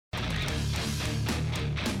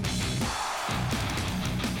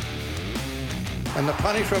and the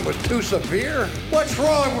punishment was too severe? What's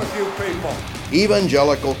wrong with you people?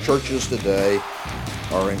 Evangelical churches today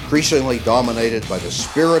are increasingly dominated by the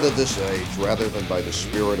spirit of this age rather than by the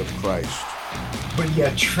spirit of Christ. But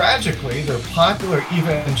yet, tragically, there are popular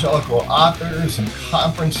evangelical authors and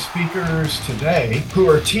conference speakers today who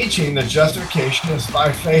are teaching that justification is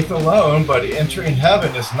by faith alone, but entering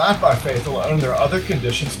heaven is not by faith alone. There are other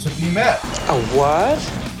conditions to be met. A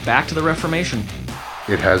what? Back to the Reformation.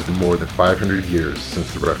 It has been more than 500 years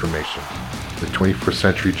since the Reformation. The 21st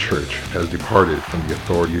century church has departed from the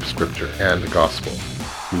authority of Scripture and the gospel.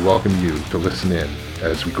 We welcome you to listen in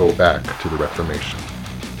as we go back to the Reformation.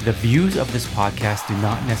 The views of this podcast do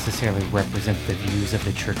not necessarily represent the views of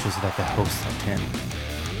the churches that the hosts attend.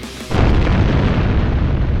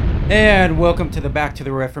 And welcome to the Back to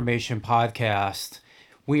the Reformation podcast.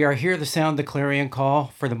 We are here to sound the clarion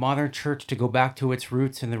call for the modern church to go back to its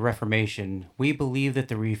roots in the Reformation. We believe that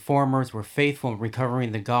the Reformers were faithful in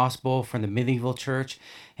recovering the gospel from the medieval church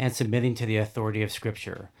and submitting to the authority of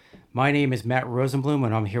Scripture. My name is Matt Rosenblum,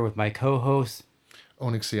 and I'm here with my co-host,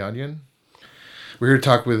 Onyx Sianian. We're here to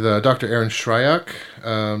talk with Dr. Aaron Shryock.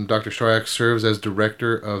 Dr. Shryock serves as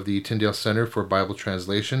director of the Tyndale Center for Bible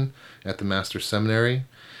Translation at the Master's Seminary.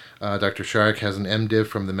 Dr. Shryock has an MDiv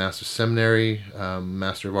from the Master's Seminary,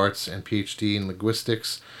 Master of Arts and PhD in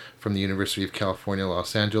Linguistics from the University of California,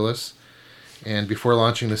 Los Angeles. And before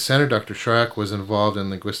launching the center, Dr. Shryock was involved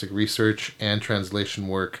in linguistic research and translation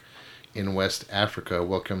work in West Africa.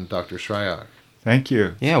 Welcome, Dr. Shryock. Thank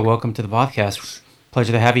you. Yeah, welcome to the podcast.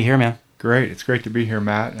 Pleasure to have you here, man. Great. It's great to be here,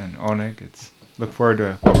 Matt and Onig. Look forward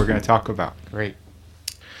to what we're going to talk about. Great.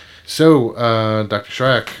 So, Dr.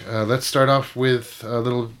 Shryock, let's start off with a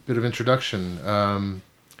little bit of introduction.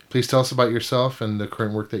 Please tell us about yourself and the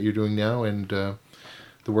current work that you're doing now and the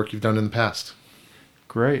work you've done in the past.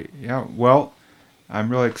 Great. Yeah. Well, I'm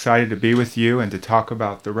really excited to be with you and to talk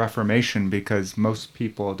about the Reformation because most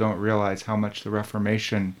people don't realize how much the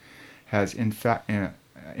Reformation has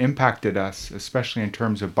impacted us, especially in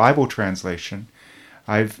terms of Bible translation.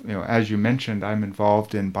 As you mentioned, I'm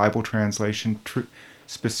involved in Bible translation,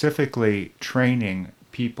 specifically training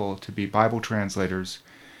people to be Bible translators.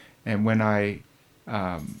 And when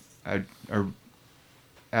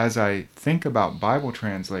as I think about Bible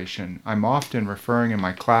translation, I'm often referring in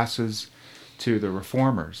my classes to the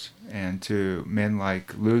Reformers and to men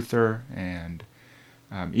like Luther and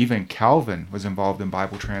even Calvin was involved in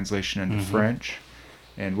Bible translation into French.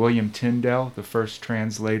 And William Tyndale, the first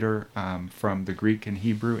translator from the Greek and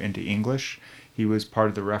Hebrew into English, he was part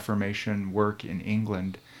of the Reformation work in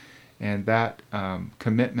England. And that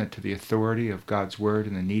commitment to the authority of God's Word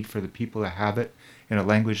and the need for the people to have it in a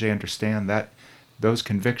language they understand, those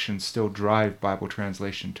convictions still drive Bible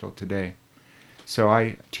translation till today. So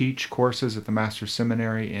I teach courses at the Master's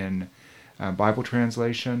Seminary in Bible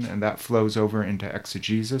translation, and that flows over into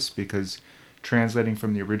exegesis because translating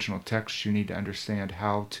from the original text, you need to understand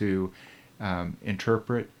how to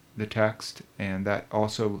interpret the text, and that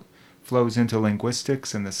also flows into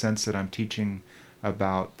linguistics in the sense that I'm teaching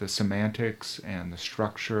about the semantics and the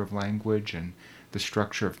structure of language and the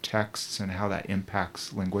structure of texts and how that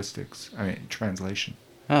impacts translation.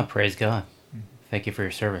 Oh, praise God. Thank you for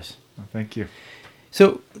your service. Well, thank you.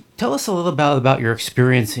 So tell us a little about your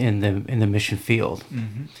experience in the mission field.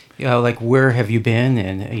 Like where have you been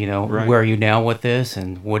and, Right. where are you now with this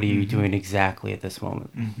and what are you doing exactly at this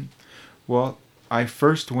moment? Well, I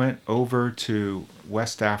first went over to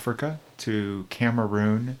West Africa, to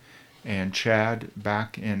Cameroon and Chad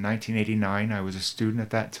back in 1989. I was a student at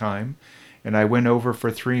that time. And I went over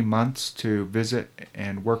for 3 months to visit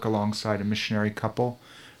and work alongside a missionary couple,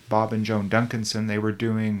 Bob and Joan Duncanson. They were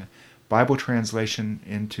doing Bible translation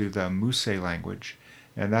into the Muse language.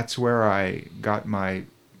 And that's where I got my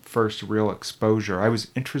first real exposure. I was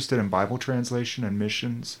interested in Bible translation and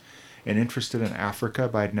missions and interested in Africa,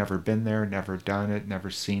 but I'd never been there, never done it, never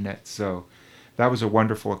seen it. So that was a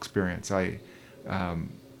wonderful experience. I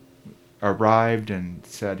arrived and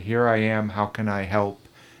said, here I am, how can I help?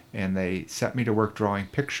 And they set me to work drawing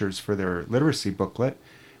pictures for their literacy booklet,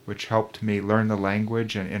 which helped me learn the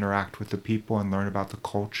language and interact with the people and learn about the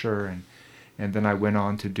culture. And then I went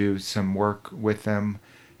on to do some work with them,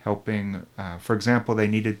 helping, for example, they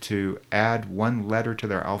needed to add one letter to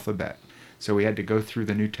their alphabet. So we had to go through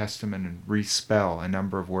the New Testament and respell a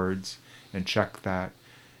number of words and check that.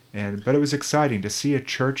 But it was exciting to see a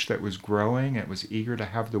church that was growing. It was eager to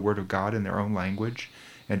have the Word of God in their own language.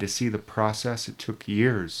 And to see the process, it took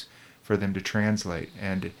years for them to translate.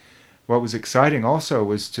 And what was exciting also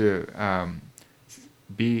was to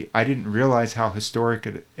I didn't realize how historic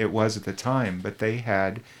it was at the time, but they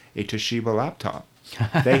had a Toshiba laptop.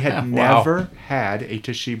 They had Wow. never had a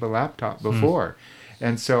Toshiba laptop before.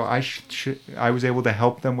 And so I was able to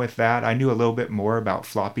help them with that. I knew a little bit more about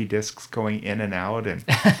floppy disks going in and out and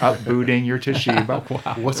upbooting your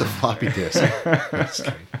Toshiba. What's a floppy disk?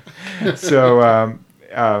 So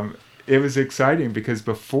it was exciting because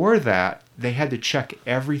before that, they had to check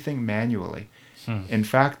everything manually. In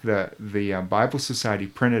fact, the Bible Society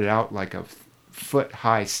printed out like a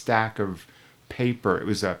foot-high stack of paper. It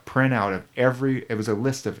was a printout of it was a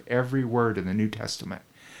list of every word in the New Testament.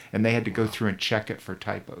 And they had to go through and check it for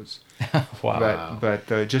typos. Wow.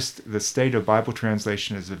 But just the state of Bible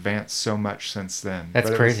translation has advanced so much since then. That's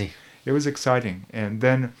But crazy. It was exciting. And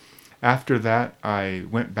then after that, I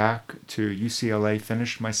went back to UCLA,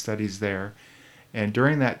 finished my studies there. And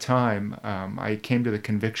during that time, I came to the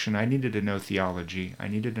conviction I needed to know theology. I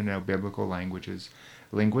needed to know biblical languages.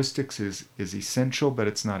 Linguistics is essential, but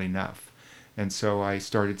it's not enough. And so I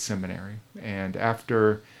started seminary. And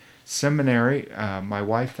after seminary, my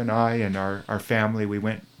wife and I and our family, we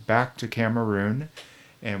went back to Cameroon,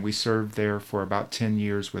 and we served there for about 10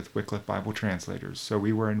 years with Wycliffe Bible Translators. So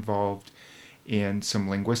we were involved in some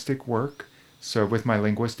linguistic work. So with my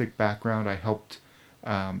linguistic background, I helped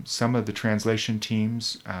some of the translation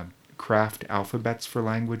teams craft alphabets for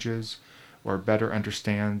languages or better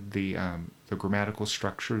understand the grammatical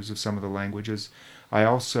structures of some of the languages. I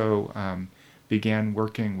also began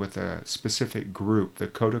working with a specific group, the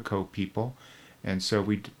Kodako people, and so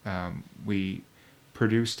we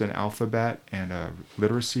produced an alphabet and a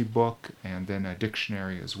literacy book and then a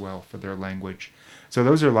dictionary as well for their language. So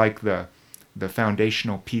those are like the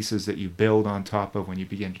foundational pieces that you build on top of when you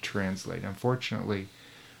begin to translate. Unfortunately,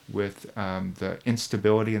 with the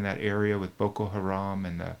instability in that area with Boko Haram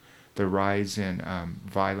and the rise in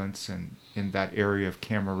violence in that area of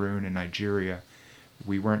Cameroon and Nigeria,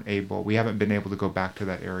 we haven't been able to go back to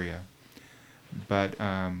that area. But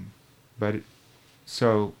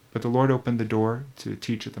the Lord opened the door to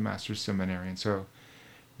teach at the Master's Seminary, and so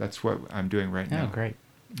that's what I'm doing right now. Oh, great.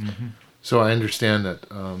 So I understand that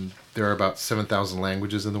there are about 7,000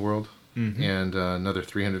 languages in the world, and another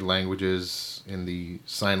 300 languages in the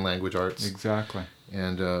sign language arts. Exactly.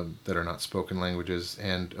 And that are not spoken languages.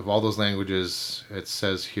 And of all those languages, it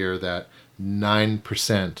says here that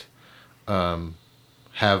 9%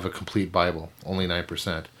 have a complete Bible. Only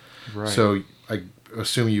 9%. Right. So I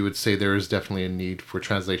assume you would say there is definitely a need for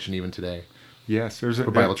translation even today. Yes,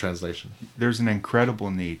 For Bible translation. There's an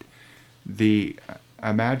incredible need.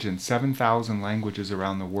 Imagine 7,000 languages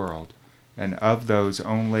around the world, and of those,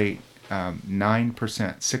 only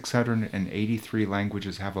 9%, 683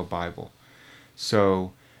 languages have a Bible.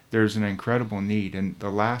 So there's an incredible need. In the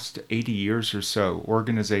last 80 years or so,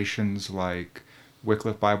 organizations like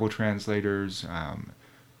Wycliffe Bible Translators,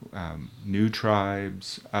 New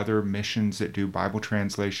Tribes, other missions that do Bible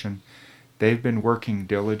translation, they've been working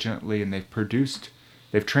diligently, and they've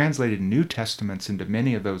translated New Testaments into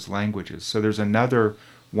many of those languages. So there's another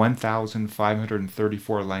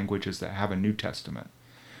 1,534 languages that have a New Testament.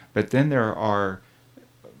 But then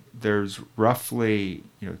there's roughly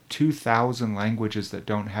 2,000 languages that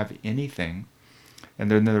don't have anything, and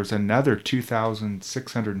then there's another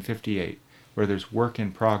 2,658 where there's work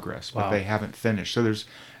in progress, but they haven't finished. So there's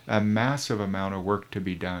a massive amount of work to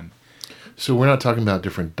be done. So we're not talking about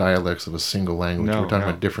different dialects of a single language. No, we're talking no.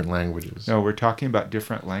 about different languages. No, we're talking about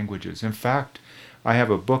different languages. In fact, I have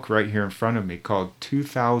a book right here in front of me called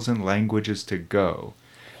 2,000 Languages to Go.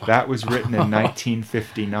 That was written in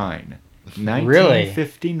 1959.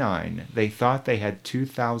 1959, they thought they had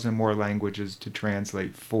 2,000 more languages to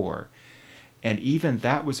translate for. And even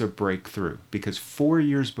that was a breakthrough, because 4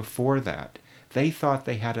 years before that, they thought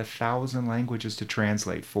they had 1,000 languages to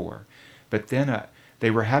translate for. But then they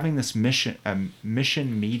were having this mission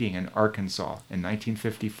meeting in Arkansas in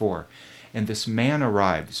 1954, and this man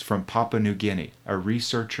arrives from Papua New Guinea, a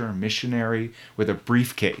researcher, a missionary with a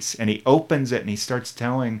briefcase, and he opens it and he starts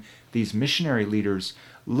telling these missionary leaders,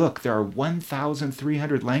 look, there are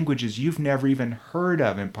 1,300 languages you've never even heard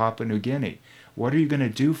of in Papua New Guinea. What are you going to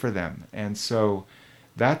do for them? And so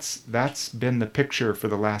that's been the picture for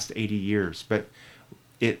the last 80 years. But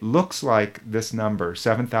it looks like this number,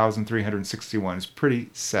 7,361, is pretty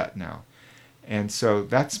set now. And so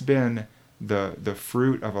that's been the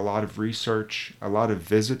fruit of a lot of research, a lot of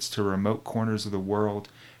visits to remote corners of the world,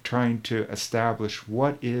 trying to establish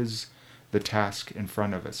what is the task in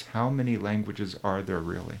front of us. How many languages are there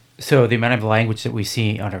really? So the amount of language that we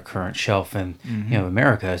see on our current shelf in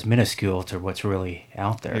America is minuscule to what's really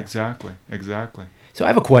out there. Exactly. So I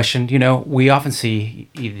have a question. We often see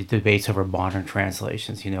debates over modern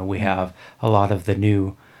translations. We have a lot of the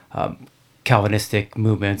new Calvinistic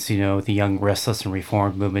movements, the Young Restless and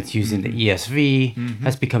Reformed movements using the ESV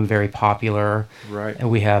has become very popular. Right. And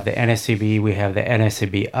we have the NSAB, we have the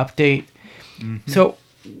NSAB Update. So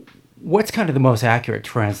what's kind of the most accurate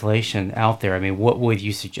translation out there? I mean, what would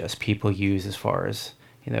you suggest people use as far as,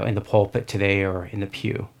 in the pulpit today or in the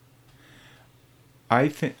pew? I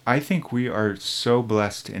think we are so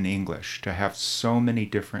blessed in English to have so many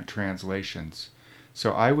different translations.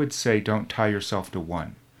 So I would say don't tie yourself to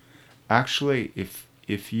one. Actually,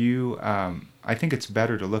 if you, I think it's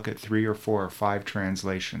better to look at 3 or 4 or 5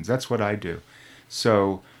 translations. That's what I do.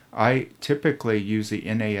 So I typically use the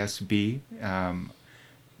NASB.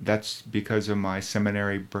 That's because of my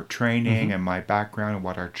seminary training and my background and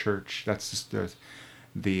what our church, that's just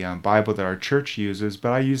the Bible that our church uses.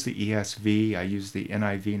 But I use the ESV, I use the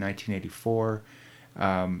NIV 1984,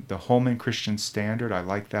 the Holman Christian Standard, I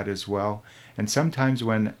like that as well. And sometimes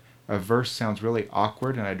when a verse sounds really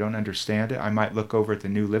awkward and I don't understand it, I might look over at the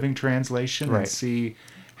New Living Translation and see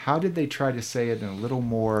how did they try to say it in a little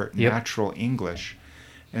more natural English.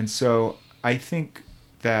 And so I think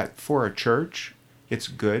that for a church, it's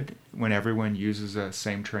good when everyone uses the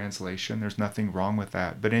same translation. There's nothing wrong with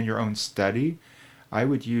that. But in your own study, I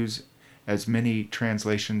would use as many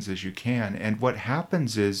translations as you can. And what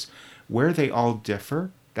happens is where they all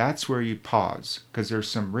differ, that's where you pause, because there's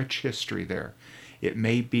some rich history there. It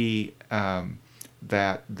may be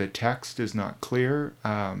that the text is not clear.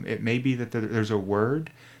 It may be that there's a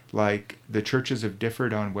word, like the churches have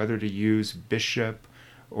differed on whether to use bishop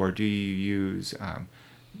or do you use,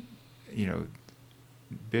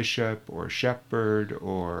 bishop or shepherd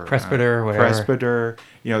or presbyter, whatever. Presbyter.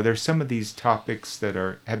 There's some of these topics that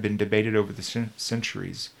have been debated over the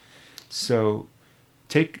centuries. So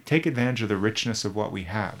take advantage of the richness of what we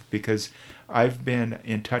have, because I've been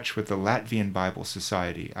in touch with the Latvian Bible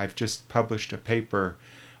Society. I've just published a paper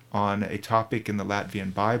on a topic in the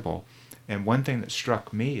Latvian Bible, and one thing that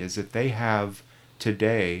struck me is that they have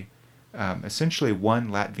today essentially one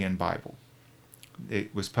Latvian Bible.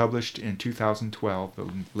 It was published in 2012,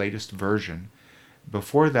 the latest version.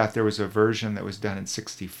 Before that, there was a version that was done in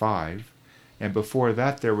 1965, and before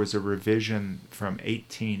that, there was a revision from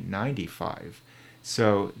 1895.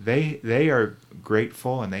 So they are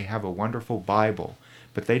grateful and they have a wonderful Bible,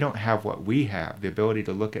 but they don't have what we have, the ability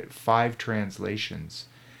to look at 5 translations.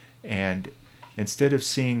 And instead of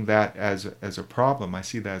seeing that as a problem, I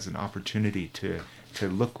see that as an opportunity to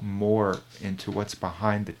look more into what's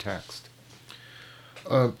behind the text.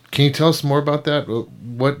 Can you tell us more about that?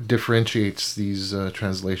 What differentiates these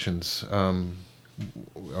translations?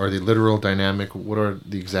 Are they literal, dynamic? What are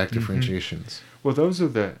the exact differentiations? Well, those are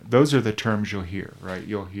the terms you'll hear, right?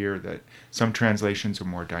 You'll hear that some translations are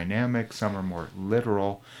more dynamic, some are more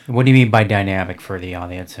literal. What do you mean by dynamic for the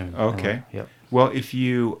audience? Okay. Yep. Well, if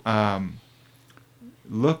you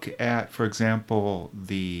look at, for example,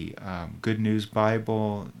 the Good News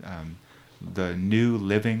Bible, the New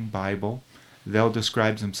Living Bible, they'll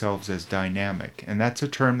describe themselves as dynamic, and that's a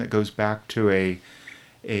term that goes back to a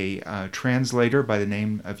translator by the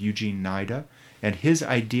name of Eugene Nida. And his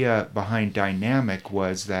idea behind dynamic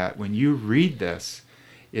was that when you read this,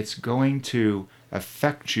 it's going to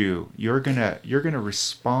affect you. You're gonna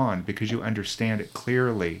respond because you understand it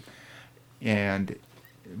clearly. And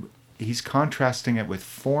he's contrasting it with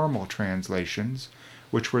formal translations,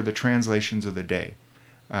 which were the translations of the day.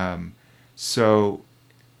 So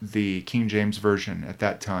the King James Version at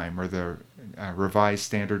that time, or the Revised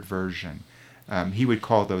Standard Version, he would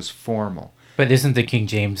call those formal. But isn't the King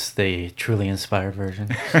James the truly inspired version?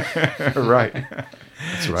 Right.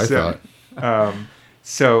 That's what I thought.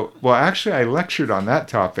 Well, actually, I lectured on that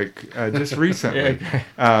topic just recently.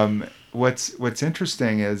 What's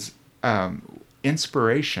interesting is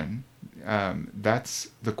inspiration. That's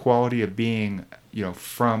the quality of being,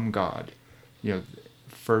 from God.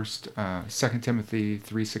 First, 2 Timothy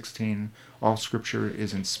 3:16, all Scripture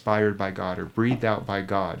is inspired by God or breathed out by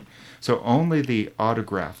God. So only the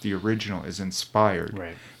autograph, the original, is inspired.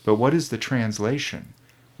 Right. But what is the translation?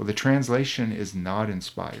 Well, the translation is not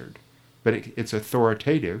inspired, but it's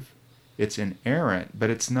authoritative, it's inerrant, but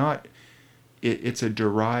it's not. It's a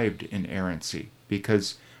derived inerrancy,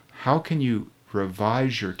 because how can you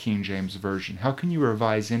revise your King James Version? How can you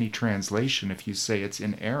revise any translation if you say it's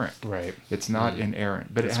inerrant? Right. It's not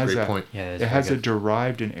inerrant, but That's it has a great point. Yeah, it has a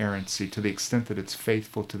derived inerrancy to the extent that it's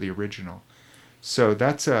faithful to the original. So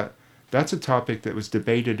that's a topic that was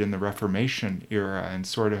debated in the Reformation era and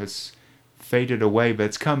sort of has faded away, but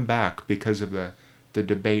it's come back because of the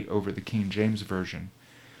debate over the King James Version.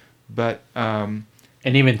 But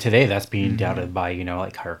And even today, that's being doubted by,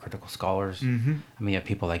 like higher critical scholars. Mm-hmm. I mean, you have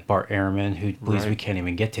people like Bart Ehrman, who believes we can't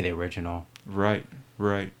even get to the original. Right.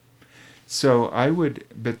 So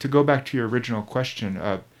but to go back to your original question,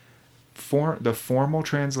 for the formal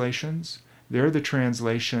translations, they're the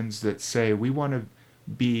translations that say we want to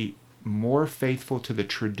be more faithful to the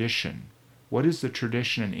tradition. What is the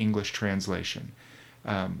tradition in English translation?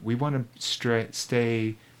 We want to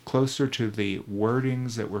stay closer to the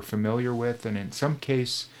wordings that we're familiar with, and in some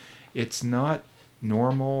case, it's not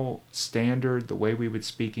normal, standard, the way we would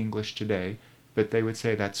speak English today, but they would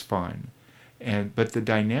say that's fine. But the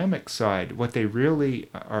dynamic side, what they really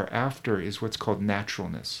are after is what's called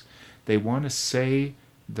naturalness. They want to say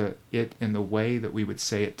it in the way that we would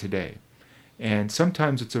say it today. And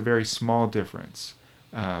sometimes it's a very small difference.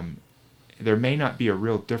 There may not be a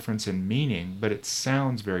real difference in meaning, but it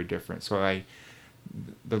sounds very different. So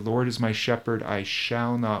the Lord is my shepherd, I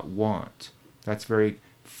shall not want. That's very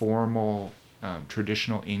formal,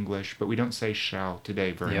 traditional English, but we don't say shall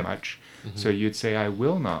today very much. Mm-hmm. So you'd say, I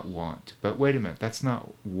will not want. But wait a minute, that's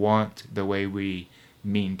not want the way we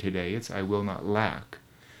mean today. It's I will not lack.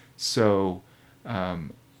 So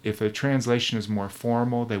if a translation is more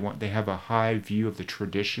formal, they have a high view of the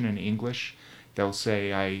tradition in English, they'll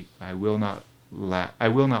say, I will not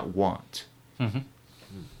want. Mm-hmm.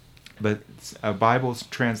 But a Bible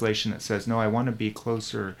translation that says, no, I want to be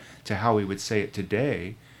closer to how we would say it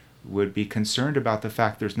today, would be concerned about the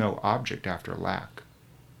fact there's no object after lack.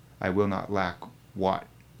 I will not lack what,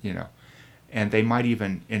 And they might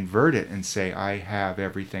even invert it and say, I have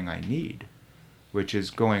everything I need, which is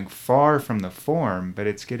going far from the form, but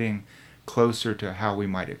it's getting closer to how we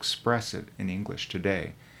might express it in English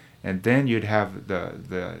today. And then you'd have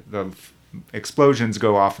the explosions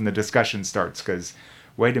go off and the discussion starts, because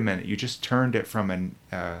wait a minute, you just turned it from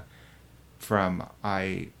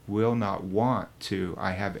I will not want to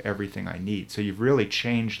I have everything I need. So you've really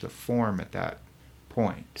changed the form at that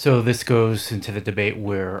point. So this goes into the debate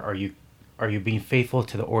where are you being faithful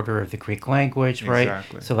to the order of the Greek language, right?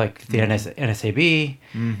 Exactly. So like the NSAB,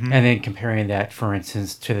 and then comparing that, for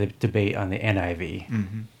instance, to the debate on the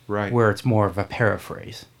NIV, right, where it's more of a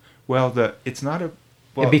paraphrase. Well, it's not a...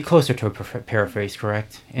 Well, it'd be closer to a paraphrase,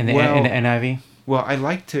 correct? In the NIV? Well, I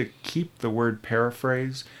like to keep the word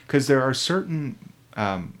paraphrase, because there are certain,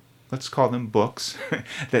 let's call them books,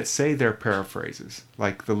 that say they're paraphrases,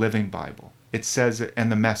 like the Living Bible. It says,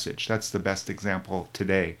 and the Message, that's the best example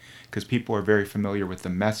today, because people are very familiar with the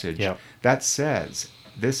Message. Yep. That says,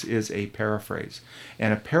 this is a paraphrase.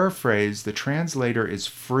 And a paraphrase, the translator is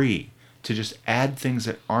free to just add things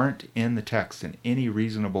that aren't in the text in any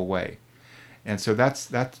reasonable way. And so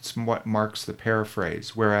that's what marks the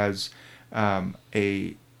paraphrase, whereas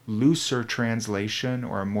a looser translation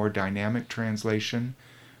or a more dynamic translation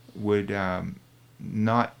would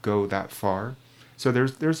not go that far. So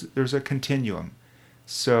there's a continuum.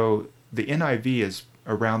 So the NIV is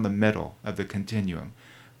around the middle of the continuum.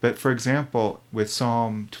 But for example, with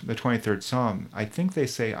the 23rd Psalm, I think they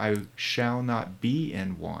say, I shall not be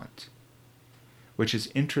in want, which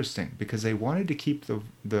is interesting because they wanted to keep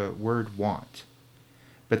the word want.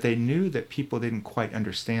 But they knew that people didn't quite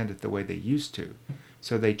understand it the way they used to.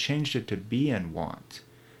 So they changed it to be in want.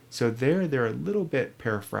 So they're a little bit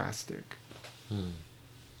paraphrastic.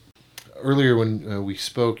 Earlier when we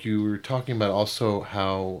spoke, you were talking about also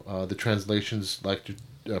how the translations like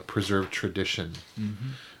to preserve tradition.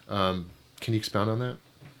 Mm-hmm. Can you expound on that?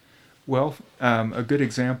 Well, a good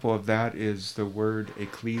example of that is the word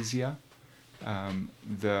ecclesia.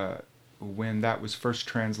 When that was first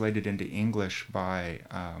translated into English by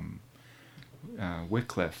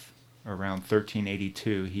Wycliffe around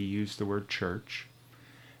 1382, he used the word church.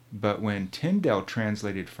 But when Tyndale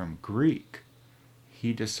translated from Greek,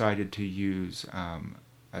 he decided to use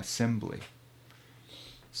assembly.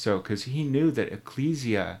 So, because he knew that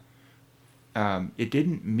ecclesia, it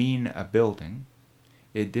didn't mean a building,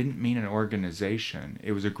 it didn't mean an organization,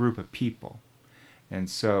 it was a group of people. And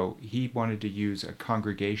so he wanted to use a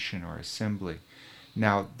congregation or assembly.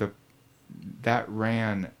 Now, that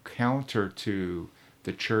ran counter to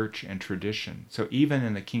the church and tradition. So even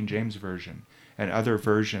in the King James Version and other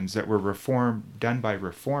versions that were done by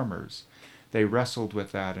reformers, they wrestled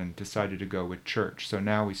with that and decided to go with church. So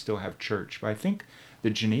now we still have church. But I think the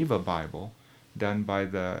Geneva Bible, done by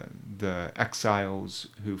the exiles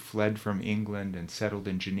who fled from England and settled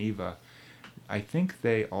in Geneva, I think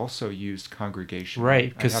they also used congregation.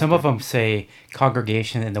 Right, because some of them say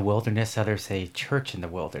congregation in the wilderness, others say church in the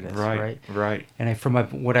wilderness. Right. And from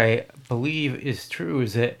what I believe is true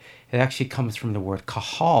is that it actually comes from the word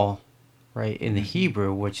kahal, right, in the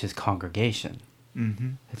Hebrew, which is congregation.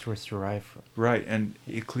 That's where it's derived from. Right, and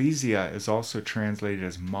ecclesia is also translated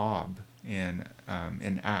as mob in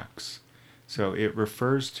Acts. So it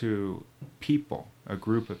refers to people, a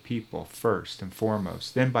group of people first and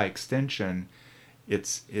foremost. Then by extension,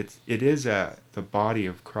 it is the body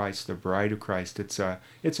of Christ, the bride of Christ.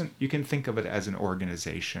 You can think of it as an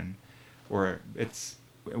organization, or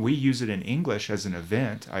we use it in English as an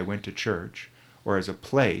event. I went to church, or as a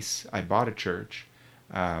place. I bought a church.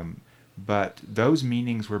 But those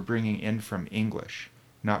meanings we're bringing in from English,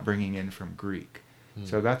 not bringing in from Greek.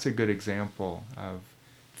 So that's a good example of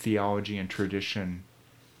theology and tradition.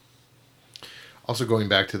 Also, going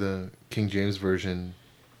back to the King James Version,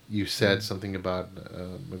 you said something about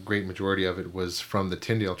a great majority of it was from the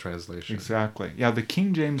Tyndale translation. Exactly. Yeah, the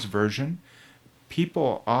King James Version,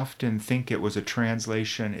 people often think it was a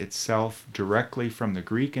translation itself directly from the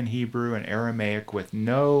Greek and Hebrew and Aramaic with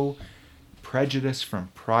no prejudice from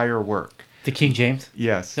prior work. The King James?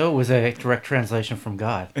 Yes. So it was a direct translation from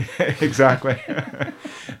God. Exactly.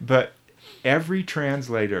 But every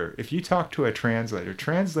translator, if you talk to a translator,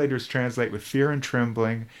 translators translate with fear and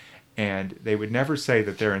trembling, and they would never say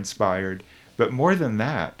that they're inspired. But more than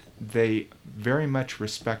that, they very much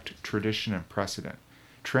respect tradition and precedent.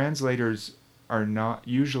 Translators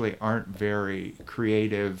usually aren't very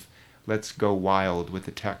creative, let's go wild with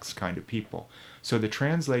the text kind of people. So the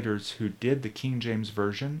translators who did the King James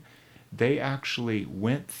Version, they actually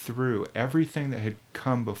went through everything that had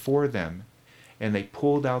come before them, and they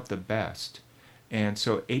pulled out the best. And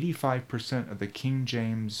so 85% of the King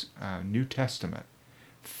James New Testament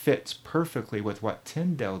fits perfectly with what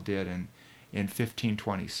Tyndale did in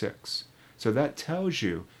 1526. So that tells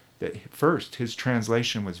you that first, his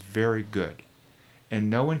translation was very good, and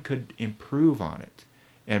no one could improve on it.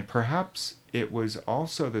 And perhaps it was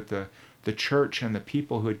also that the church and the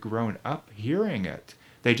people who had grown up hearing it,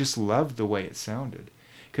 they just loved the way it sounded.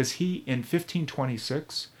 Because he, in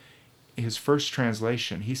 1526, his first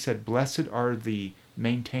translation, he said, "Blessed are the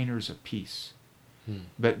maintainers of peace."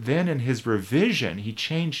 But then in his revision, he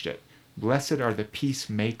changed it. "Blessed are the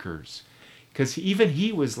peacemakers." Because even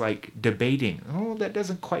he was like debating, that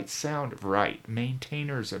doesn't quite sound right.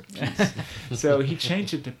 Maintainers of peace. So he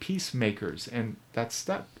changed it to peacemakers, and that's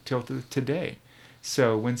stuck till today.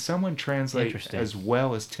 So when someone translates as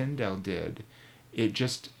well as Tyndale did, it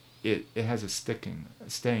has a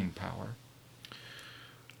staying power.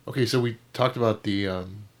 Okay, so we talked about the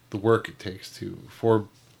work it takes for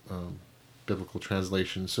biblical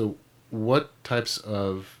translation. So what types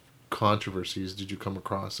of controversies did you come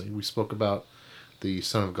across? We spoke about the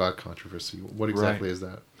Son of God controversy. What exactly is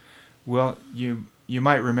that? Well, you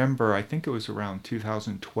might remember, I think it was around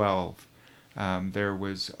 2012, there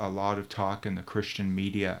was a lot of talk in the Christian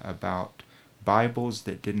media about Bibles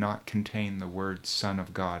that did not contain the word Son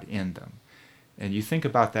of God in them. And you think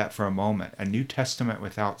about that for a moment. A New Testament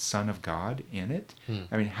without Son of God in it?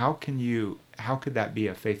 I mean, how could that be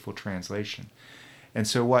a faithful translation? And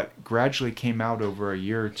so what gradually came out over a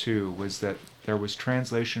year or two was that there was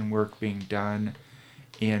translation work being done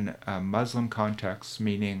in Muslim contexts,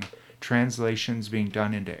 meaning translations being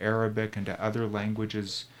done into Arabic and to other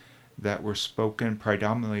languages that were spoken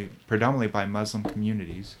predominantly by Muslim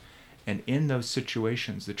communities. And in those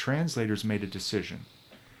situations, the translators made a decision.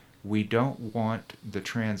 We don't want the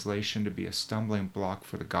translation to be a stumbling block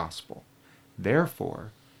for the gospel.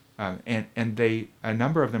 Therefore, a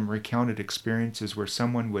number of them recounted experiences where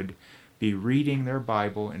someone would be reading their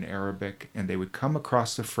Bible in Arabic, and they would come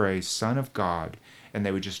across the phrase Son of God, and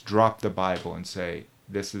they would just drop the Bible and say,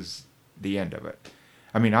 this is the end of it.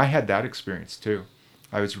 I mean, I had that experience too.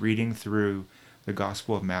 I was reading through the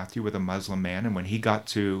Gospel of Matthew with a Muslim man, and when he got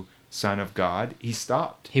to Son of God, he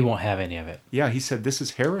stopped. He won't have any of it. Yeah, he said, this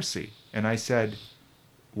is heresy. And I said,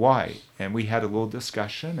 why? And we had a little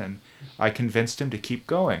discussion, and I convinced him to keep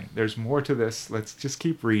going. There's more to this. Let's just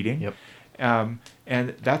keep reading. Yep. And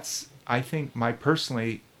that's, I think,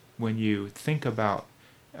 personally, when you think about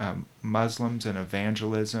Muslims and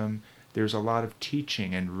evangelism, there's a lot of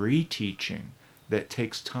teaching and reteaching that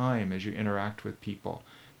takes time as you interact with people.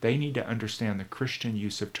 They need to understand the Christian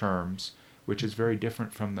use of terms, which is very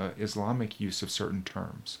different from the Islamic use of certain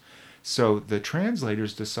terms. So the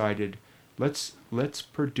translators decided, let's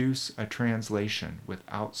produce a translation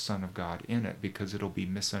without Son of God in it because it'll be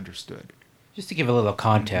misunderstood. Just to give a little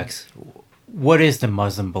context, what is the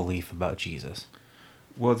Muslim belief about Jesus?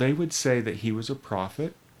 Well, they would say that he was a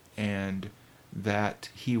prophet and that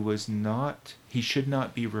he should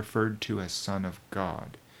not be referred to as Son of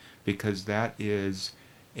God, because that is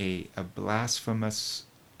a blasphemous,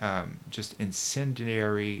 just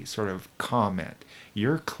incendiary sort of comment.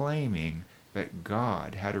 You're claiming that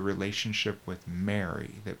God had a relationship with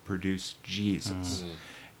Mary that produced Jesus.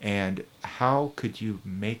 And how could you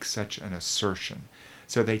make such an assertion?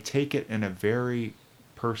 So they take it in a very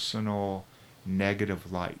personal,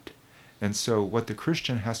 negative light. And so what the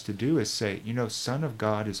Christian has to do is say, Son of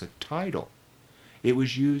God is a title. It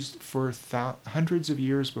was used for hundreds of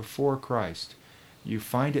years before Christ. You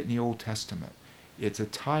find it in the Old Testament. It's a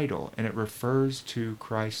title, and it refers to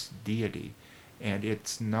Christ's deity. And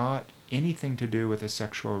it's not anything to do with a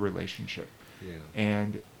sexual relationship. Yeah.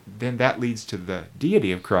 And then that leads to the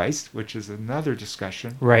deity of Christ, which is another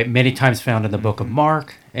discussion. Right, many times found in the book of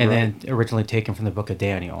Mark, and Right. then originally taken from the book of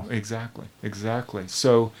Daniel. Exactly.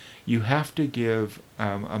 So you have to give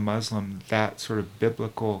a Muslim that sort of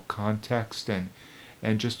biblical context and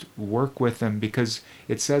just work with them, because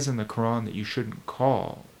it says in the Quran that you shouldn't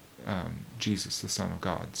call Jesus the Son of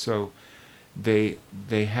God. So they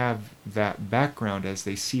have that background as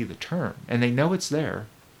they see the term, and they know it's there.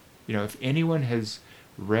 If anyone has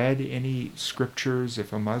read any scriptures,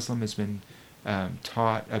 if a Muslim has been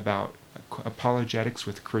taught about apologetics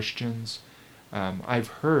with Christians, I've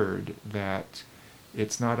heard that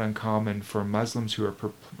it's not uncommon for Muslims who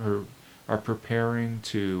are preparing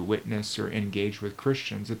to witness or engage with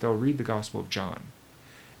Christians that they'll read the Gospel of John,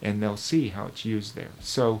 and they'll see how it's used there.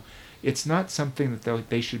 So it's not something that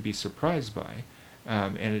they should be surprised by,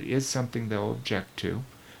 and it is something they'll object to,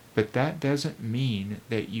 but that doesn't mean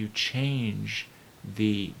that you change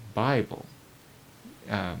the Bible.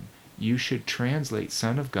 You should translate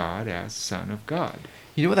Son of God as Son of God.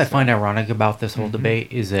 You know what I find ironic about this whole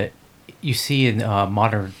debate is that you see in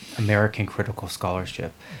modern American critical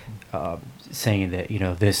scholarship saying that,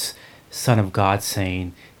 this Son of God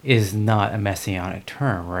saying is not a messianic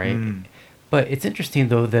term, right? But it's interesting,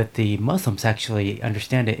 though, that the Muslims actually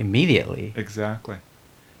understand it immediately. Exactly.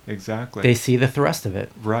 They see the thrust of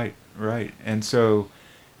it. Right. And so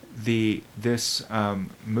this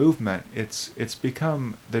movement, it's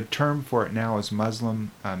become, the term for it now is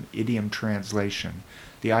Muslim idiom translation.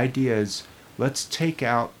 The idea is, let's take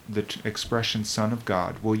out the expression Son of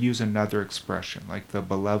God. We'll use another expression like the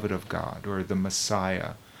beloved of God or the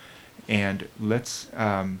Messiah, and let's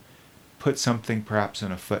put something perhaps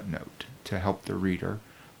in a footnote to help the reader,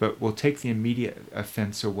 but we'll take the immediate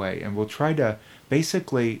offense away, and we'll try to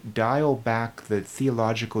basically dial back the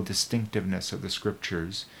theological distinctiveness of the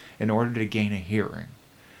scriptures in order to gain a hearing.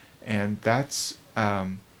 And that's,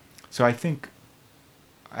 so I think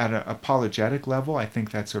at an apologetic level, I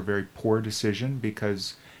think that's a very poor decision,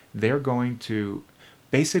 because they're going to,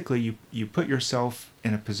 basically you put yourself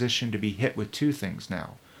in a position to be hit with two things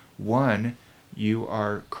now. One, you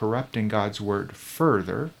are corrupting God's word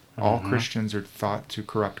further. All Christians are thought to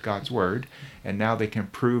corrupt God's word, and now they can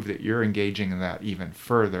prove that you're engaging in that even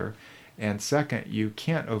further. And second, you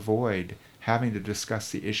can't avoid having to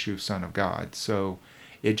discuss the issue of Son of God. So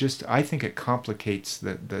I think it complicates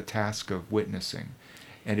the task of witnessing.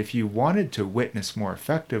 And if you wanted to witness more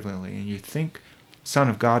effectively and you think Son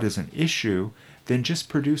of God is an issue, then just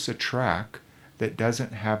produce a tract that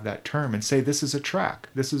doesn't have that term and say, this is a tract,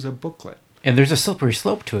 this is a booklet. And there's a slippery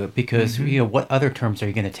slope to it, because what other terms are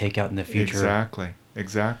you going to take out in the future?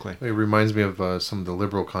 Exactly. It reminds me of some of the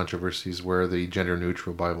liberal controversies where the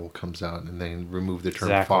gender-neutral Bible comes out and they remove the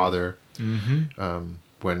term father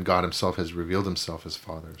when God himself has revealed himself as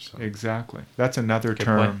father. So. Exactly. That's another Good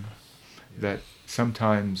term point. that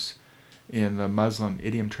sometimes in the Muslim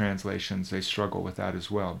idiom translations they struggle with that as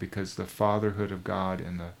well, because the fatherhood of God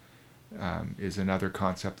and is another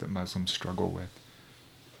concept that Muslims struggle with.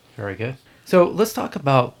 Very good. So let's talk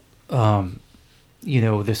about,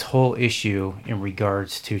 this whole issue in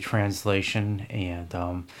regards to translation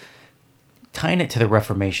and tying it to the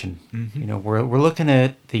Reformation. We're looking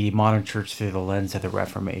at the modern church through the lens of the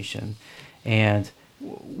Reformation. And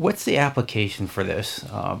what's the application for this?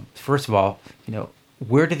 First of all,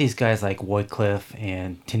 where do these guys like Wycliffe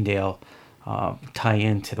and Tyndale tie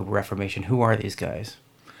into the Reformation? Who are these guys?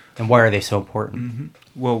 And why are they so important?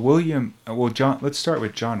 Well, John. Let's start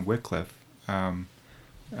with John Wycliffe.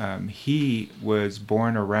 He was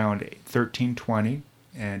born around 1320,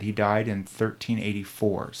 and he died in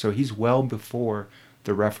 1384. So he's well before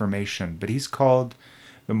the Reformation. But he's called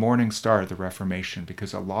the Morning Star of the Reformation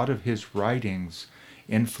because a lot of his writings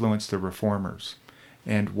influenced the Reformers.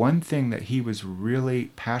 And one thing that he was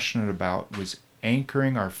really passionate about was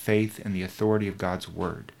anchoring our faith in the authority of God's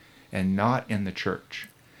Word and not in the church.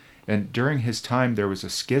 And during his time, there was a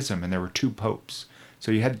schism, and there were two popes.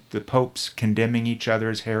 So you had the popes condemning each other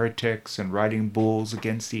as heretics and writing bulls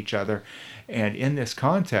against each other. And in this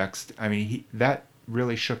context, that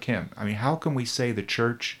really shook him. How can we say the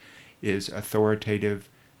church is authoritative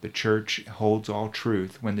The church holds all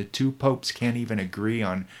truth when the two popes can't even agree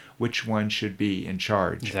on which one should be in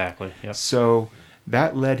charge. Exactly. Yep. So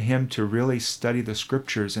that led him to really study the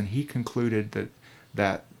scriptures, and he concluded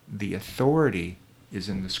that the authority is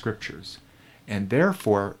in the scriptures. And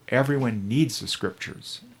therefore, everyone needs the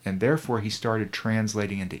scriptures. And therefore, he started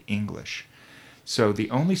translating into English. So the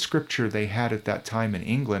only scripture they had at that time in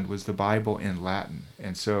England was the Bible in Latin.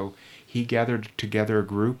 And so he gathered together a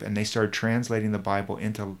group, and they started translating the Bible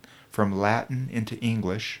from Latin into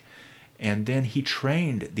English. And then he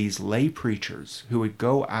trained these lay preachers who would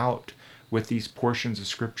go out with these portions of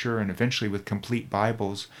scripture and eventually with complete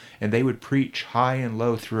Bibles, and they would preach high and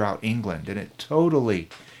low throughout England. And it totally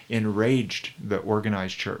enraged the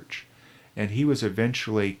organized church. And he was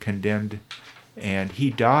eventually condemned, and he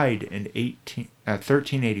died in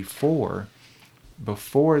 1384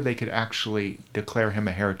 before they could actually declare him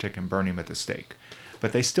a heretic and burn him at the stake.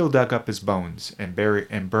 But they still dug up his bones and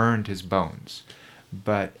burned his bones.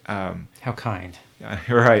 But how kind.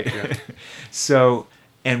 Right. Yeah. So,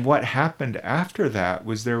 and what happened after that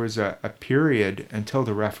was there was a period until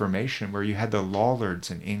the Reformation where you had the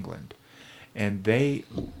Lollards in England. And they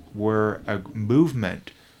were a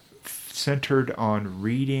movement centered on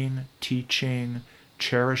reading, teaching,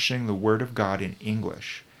 cherishing the Word of God in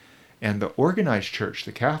English. And the organized church,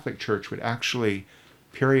 the Catholic Church, would actually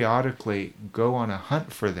periodically go on a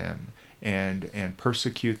hunt for them and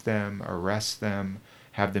persecute them, arrest them,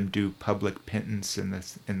 have them do public penance in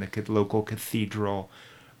the local cathedral,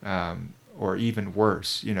 or even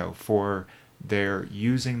worse, for their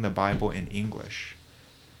using the Bible in English.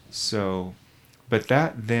 So, but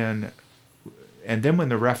that then, and then when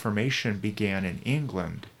the Reformation began in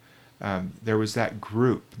England, there was that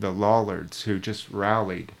group, the Lollards, who just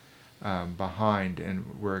rallied behind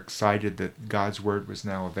and were excited that God's Word was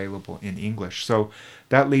now available in English. So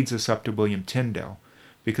that leads us up to William Tyndale,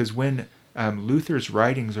 because when Luther's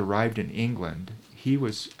writings arrived in England, he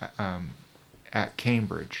was at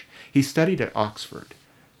Cambridge. He studied at Oxford.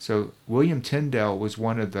 So William Tyndale was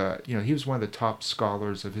one of the top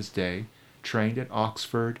scholars of his day, trained at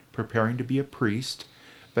Oxford, preparing to be a priest.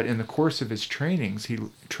 But in the course of his training,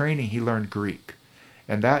 he learned Greek.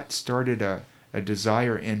 And that started a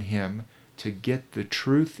desire in him to get the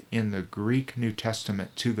truth in the Greek New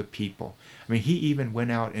Testament to the people. I mean, he even went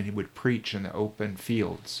out and he would preach in the open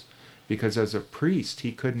fields, because as a priest,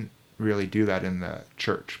 he couldn't really do that in the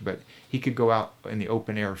church, but he could go out in the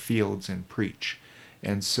open air fields and preach.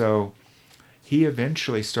 And so he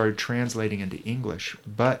eventually started translating into English,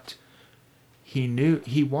 but he knew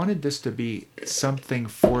he wanted this to be something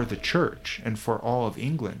for the church and for all of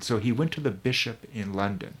England. So he went to the bishop in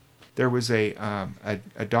London. There was a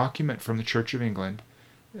document from the Church of England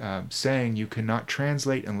saying you cannot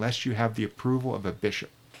translate unless you have the approval of a bishop.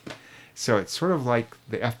 So it's sort of like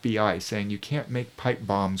the FBI saying you can't make pipe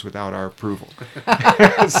bombs without our approval.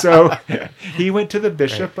 So he went to the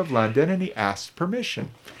Bishop of London and he asked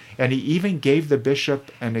permission. And he even gave the bishop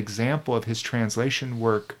an example of his translation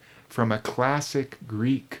work from a classic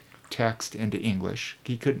Greek text into English.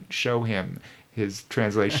 He couldn't show him his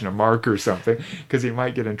translation of Mark or something because he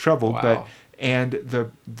might get in trouble. Wow. And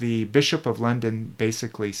the Bishop of London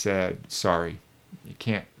basically said, sorry, you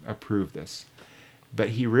can't approve this.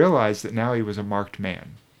 But he realized that now he was a marked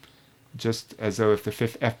man. Just as though if the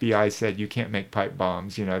FBI said, you can't make pipe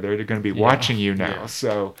bombs, they're going to be watching you now. Yeah.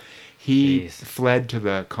 So he fled to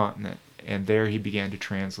the continent, and there he began to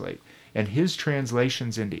translate. And his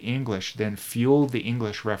translations into English then fueled the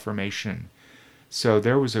English Reformation. So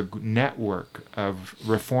there was a network of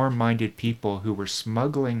reform-minded people who were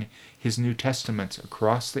smuggling his New Testaments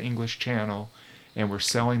across the English Channel and were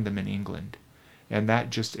selling them in England. And that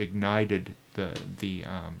just ignited the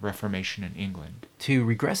Reformation in England. To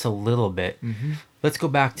regress a little bit, let's go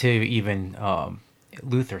back to even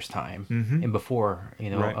Luther's time and before.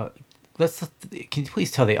 Right. Can you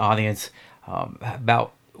please tell the audience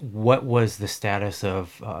about what was the status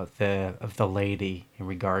of the laity in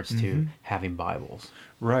regards to having Bibles?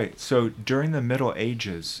 Right. So during the Middle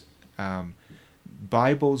Ages,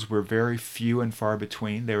 Bibles were very few and far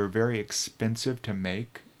between. They were very expensive to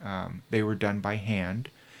make. They were done by hand.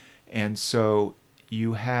 And so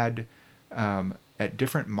you had, at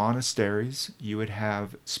different monasteries, you would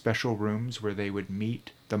have special rooms where they would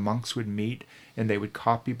meet, the monks would meet, and they would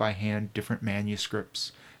copy by hand different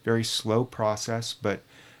manuscripts. Very slow process, but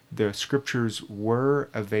the scriptures were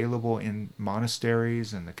available in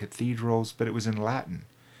monasteries and the cathedrals, but it was in Latin.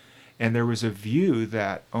 And there was a view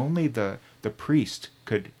that only the priest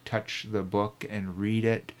could touch the book and read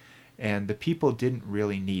it, and the people didn't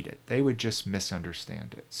really need it. They would just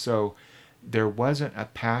misunderstand it. So there wasn't a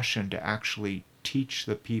passion to actually teach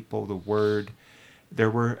the people the word. There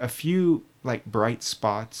were a few like bright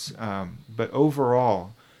spots, but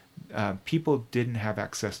overall, people didn't have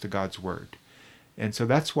access to God's word. And so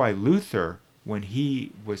that's why Luther, when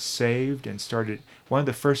he was saved and started, one of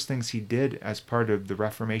the first things he did as part of the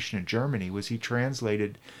Reformation in Germany was he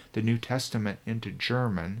translated the New Testament into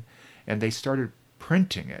German, and they started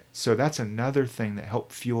printing it. So that's another thing that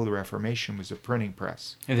helped fuel the Reformation, was the printing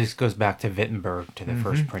press. And this goes back to Wittenberg, to the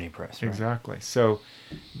first printing press, right? Exactly. So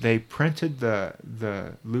they printed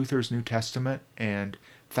the Luther's New Testament, and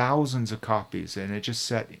thousands of copies, and it just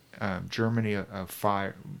set Germany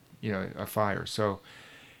afire. So,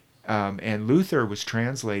 and Luther was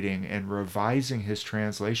translating and revising his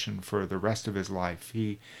translation for the rest of his life.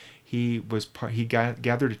 He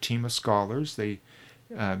gathered a team of scholars. They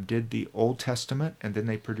did the Old Testament, and then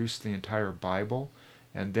they produced the entire Bible,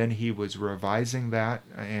 and then he was revising that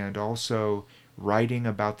and also writing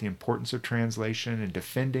about the importance of translation and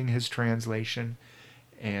defending his translation.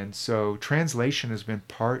 And so translation has been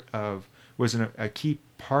was a key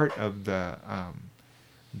part of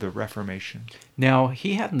the Reformation. Now,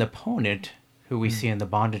 he had an opponent who we see in The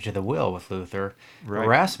Bondage of the Will with Luther, Right.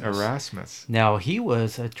 Erasmus. Now, he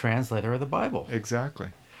was a translator of the Bible. Exactly.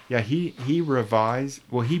 Yeah, he revised,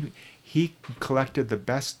 he collected the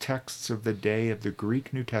best texts of the day of the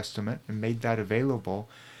Greek New Testament and made that available,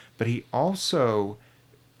 but he also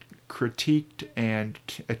critiqued and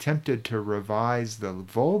attempted to revise the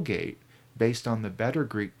Vulgate based on the better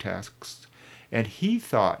Greek texts. And he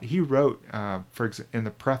wrote, in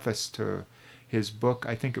the preface to his book,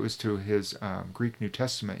 I think it was to his Greek New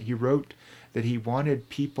Testament, he wrote that he wanted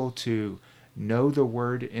people to know the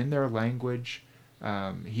word in their language.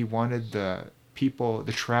 He wanted the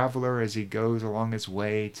traveler as he goes along his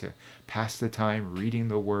way to pass the time reading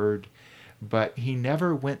the word. But he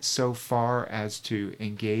never went so far as to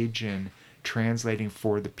engage in translating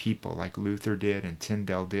for the people like Luther did and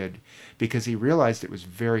Tyndale did, because he realized it was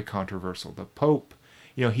very controversial. The Pope,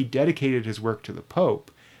 he dedicated his work to the Pope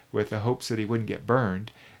with the hopes that he wouldn't get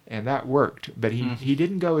burned, and that worked. But he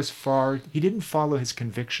didn't go as far, he didn't follow his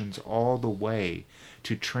convictions all the way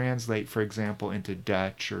to translate, for example, into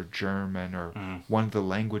Dutch or German or one of the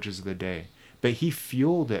languages of the day. But he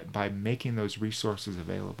fueled it by making those resources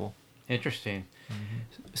available. Interesting.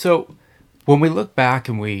 So when we look back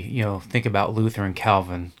and we, think about Luther and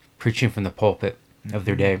Calvin preaching from the pulpit of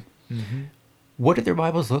their day, what did their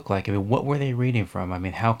Bibles look like? I mean, what were they reading from? I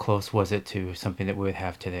mean, how close was it to something that we would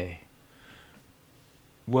have today?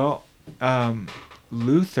 Well,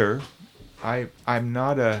 Luther, I'm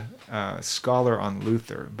not a scholar on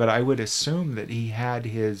Luther, but I would assume that he had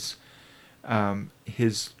his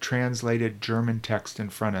translated German text in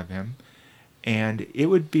front of him, and it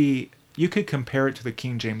would be, you could compare it to the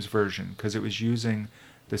King James Version because it was using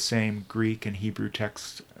the same Greek and Hebrew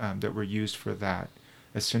texts that were used for that,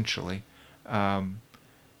 essentially.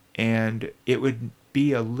 And it would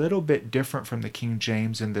be a little bit different from the King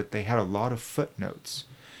James in that they had a lot of footnotes.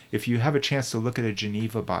 If you have a chance to look at a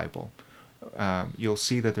Geneva Bible, you'll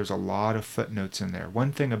see that there's a lot of footnotes in there.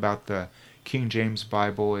 One thing about the King James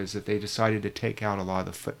Bible is that they decided to take out a lot of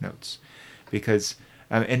the footnotes because,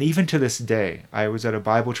 and even to this day, I was at a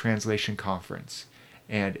Bible translation conference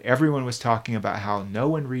and everyone was talking about how no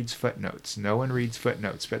one reads footnotes.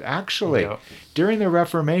 But actually, during the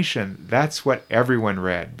Reformation, that's what everyone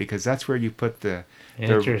read because that's where you put the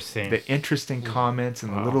interesting comments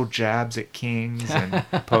and the little jabs at kings and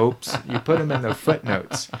popes. You put them in the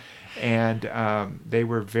footnotes. And they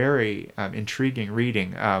were very intriguing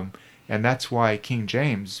reading. And that's why King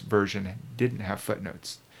James Version didn't have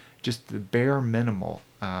footnotes. Just the bare minimal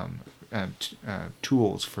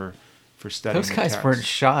tools for studying. Those guys weren't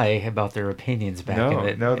shy about their opinions back in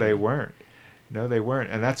it. No, they weren't.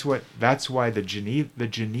 And that's why the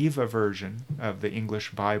Geneva Version of the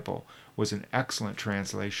English Bible was an excellent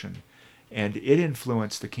translation. And it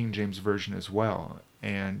influenced the King James Version as well.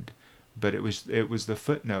 But it was the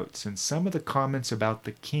footnotes and some of the comments about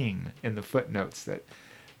the king in the footnotes that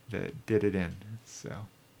did it in. So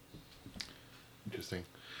interesting.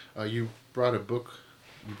 You brought a book.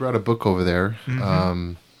 Over there.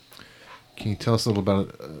 Can you tell us a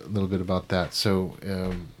little bit about that? So,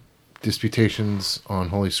 Disputations on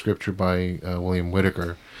Holy Scripture by William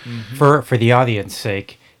Whitaker. For the audience's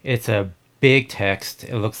sake, it's a big text.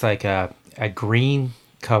 It looks like a green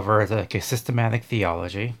cover, like a systematic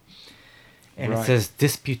theology. And it says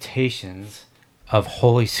Disputations of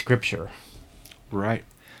Holy Scripture. Right.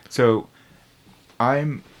 So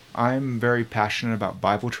I'm very passionate about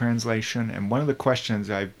Bible translation, and one of the questions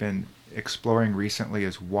I've been exploring recently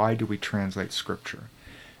is why do we translate Scripture?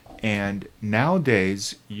 And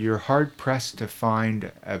nowadays, you're hard-pressed to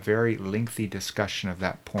find a very lengthy discussion of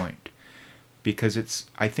that point, because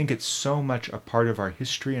I think it's so much a part of our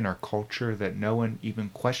history and our culture that no one even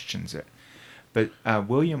questions it. But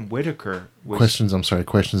William Whitaker questions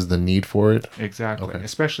the need for it. Exactly, Okay.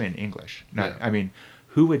 especially in English. Yeah. I mean,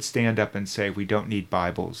 who would stand up and say we don't need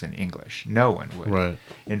Bibles in English? No one would. Right.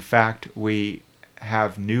 In fact, we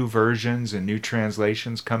have new versions and new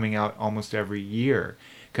translations coming out almost every year,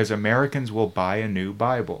 because Americans will buy a new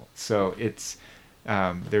Bible. So it's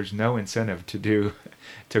there's no incentive to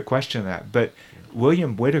question that. But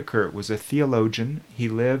William Whitaker was a theologian. He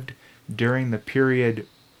lived during the period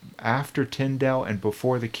after Tyndale and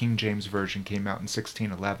before the King James Version came out in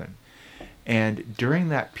 1611. And during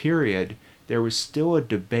that period, there was still a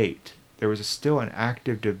debate. There was still an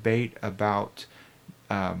active debate about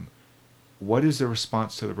what is the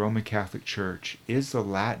response to the Roman Catholic Church? Is the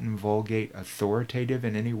Latin Vulgate authoritative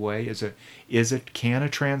in any way? Can a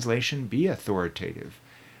translation be authoritative?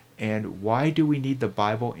 And why do we need the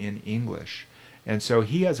Bible in English? And so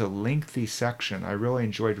he has a lengthy section, I really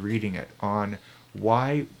enjoyed reading it, on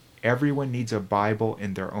why everyone needs a Bible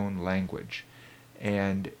in their own language.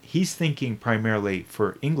 And he's thinking primarily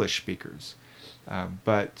for English speakers.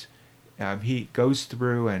 But he goes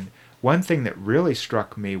through, and one thing that really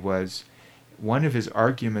struck me was one of his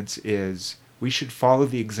arguments is we should follow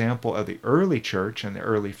the example of the early church and the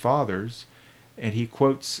early fathers. And he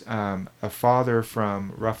quotes a father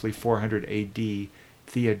from roughly 400 AD,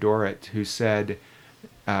 Theodoret, who said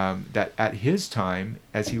that at his time,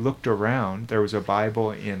 as he looked around, there was a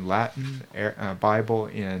Bible in Latin, a Bible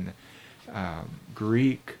in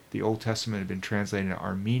Greek. The Old Testament had been translated into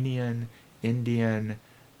Armenian, Indian,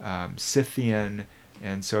 Scythian,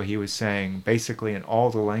 and so he was saying basically in all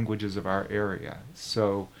the languages of our area.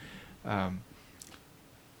 So, yes.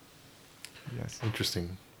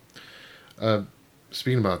 Interesting.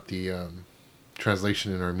 Speaking about the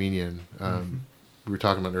translation in Armenian, we were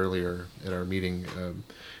talking about earlier at our meeting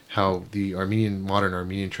how the modern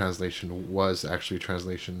Armenian translation was actually a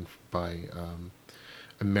translation by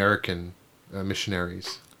American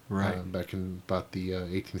missionaries, Right. back in about the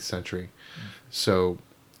 18th century. So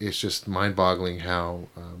it's just mind-boggling how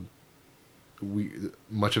at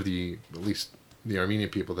least the Armenian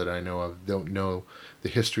people that I know of, don't know the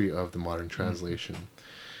history of the modern translation,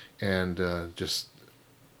 and just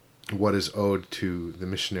what is owed to the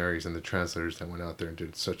missionaries and the translators that went out there and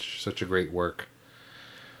did such a great work.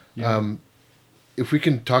 Yeah. If we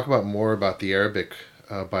can talk about more about the Arabic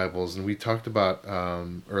Bibles, and we talked about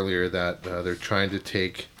earlier that they're trying to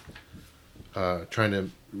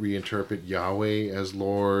reinterpret Yahweh as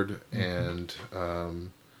Lord, and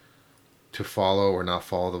to follow or not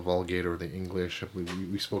follow the Vulgate or the English.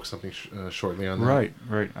 We spoke something shortly on that.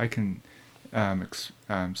 Right. I can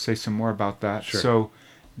say some more about that. Sure. So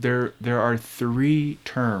there are three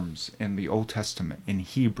terms in the Old Testament in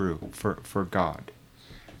Hebrew for God.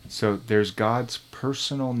 So there's God's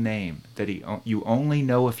personal name that you only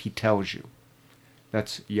know if he tells you.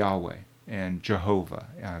 That's Yahweh and Jehovah.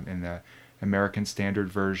 In the American Standard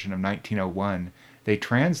Version of 1901, they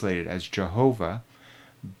translate it as Jehovah,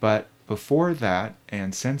 but before that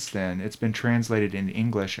and since then, it's been translated in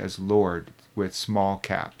English as Lord with small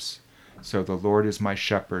caps. So the Lord is my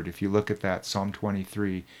shepherd. If you look at that, Psalm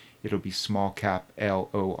 23, it'll be small cap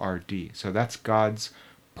Lord. So that's God's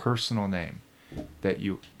personal name.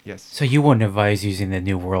 Yes. So you wouldn't advise using the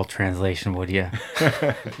New World Translation, would you?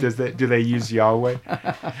 Do they use Yahweh?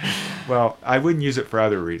 Well, I wouldn't use it for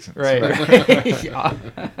other reasons. Right.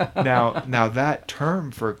 Now that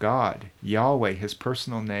term for God, Yahweh, his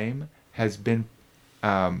personal name, has been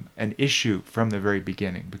an issue from the very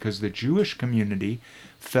beginning, because the Jewish community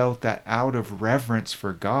felt that out of reverence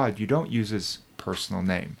for God, you don't use his personal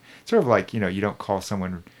name. Sort of like, you don't call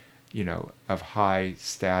someone, of high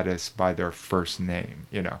status by their first name,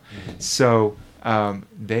 Mm-hmm. So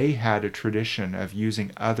they had a tradition of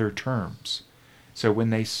using other terms. So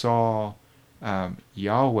when they saw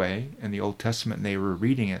Yahweh in the Old Testament and they were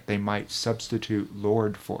reading it, they might substitute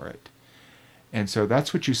Lord for it. And so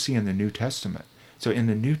that's what you see in the New Testament. So in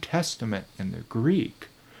the New Testament, in the Greek,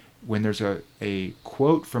 when there's a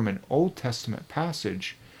quote from an Old Testament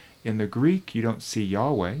passage, in the Greek you don't see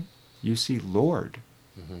Yahweh, you see Lord.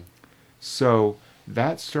 Mm-hmm. So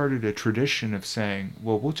that started a tradition of saying,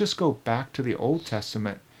 well, we'll just go back to the Old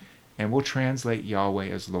Testament and we'll translate Yahweh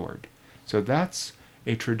as Lord. So that's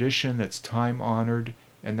a tradition that's time-honored,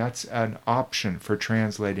 and that's an option for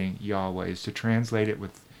translating Yahweh, is to translate it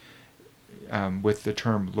with the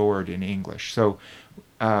term Lord in English. So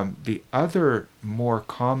the other more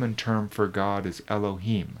common term for God is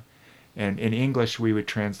Elohim. And in English, we would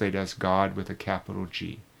translate as God with a capital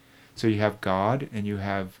G. So you have God, and you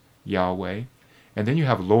have Yahweh, and then you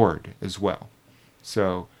have Lord as well.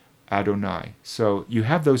 So Adonai. So you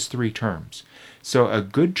have those three terms. So a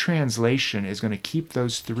good translation is going to keep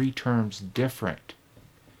those three terms different.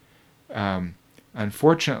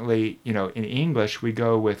 Unfortunately, in English, we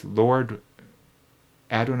go with Lord,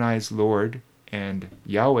 Adonai's Lord, and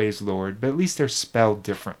Yahweh's Lord, but at least they're spelled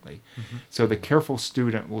differently. Mm-hmm. So the careful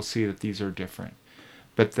student will see that these are different.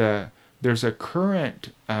 But there's a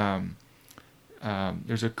current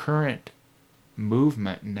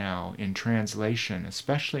movement now in translation,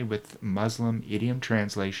 especially with Muslim idiom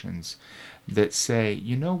translations, that say,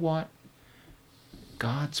 you know what?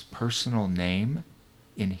 God's personal name,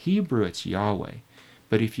 in Hebrew it's Yahweh.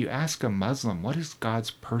 But if you ask a Muslim, what is God's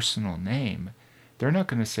personal name? They're not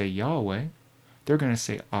going to say Yahweh. They're going to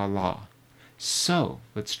say Allah. So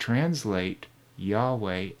let's translate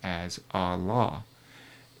Yahweh as Allah.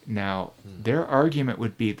 Now, their argument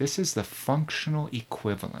would be this is the functional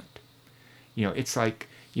equivalent. It's like,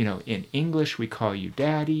 in English we call you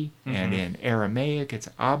daddy, mm-hmm. and in Aramaic it's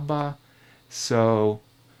Abba. So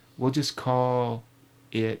we'll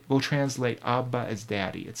translate Abba as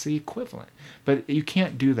daddy. It's the equivalent. But you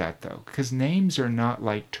can't do that, though, because names are not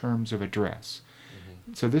like terms of address.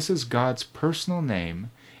 Mm-hmm. So this is God's personal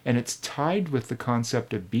name, and it's tied with the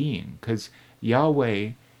concept of being, because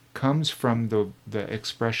Yahweh comes from the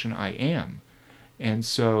expression I am. And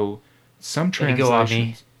so some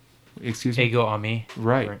translations... Excuse me? Ego ami.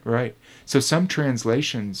 Right. So some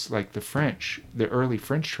translations, like the early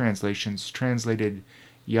French translations, translated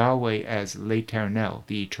Yahweh as l'Éternel,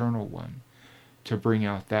 the Eternal One, to bring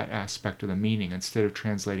out that aspect of the meaning instead of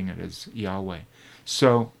translating it as Yahweh.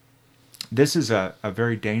 So this is a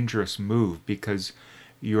very dangerous move, because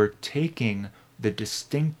you're taking the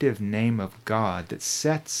distinctive name of God that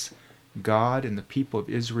sets God and the people of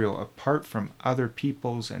Israel apart from other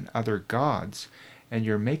peoples and other gods, and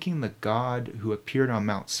you're making the God who appeared on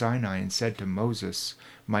Mount Sinai and said to Moses,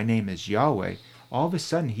 my name is Yahweh, all of a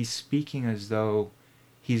sudden he's speaking as though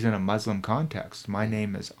he's in a Muslim context. My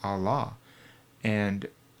name is Allah. And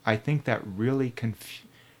I think that really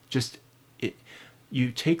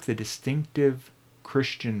you take the distinctive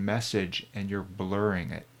Christian message and you're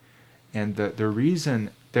blurring it. And the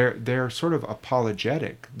reason they're sort of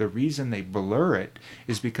apologetic, the reason they blur it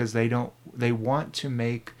is because they want to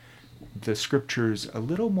make the scriptures a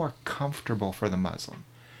little more comfortable for the Muslim.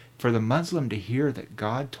 For the Muslim to hear that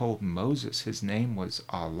God told Moses his name was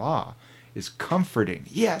Allah is comforting.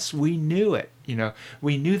 Yes, we knew it.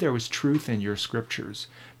 We knew there was truth in your scriptures,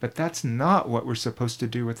 but that's not what we're supposed to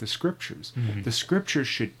do with the scriptures. Mm-hmm. The scriptures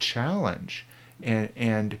should challenge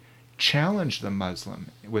and challenge the Muslim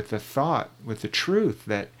with the thought, with the truth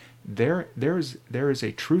that there is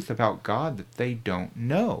a truth about God that they don't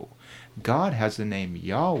know. God has the name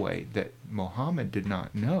Yahweh that Muhammad did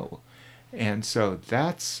not know. And so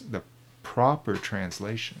that's the proper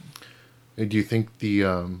translation. And do you think the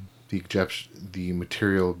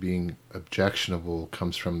material being objectionable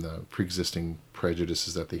comes from the pre-existing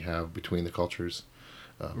prejudices that they have between the cultures?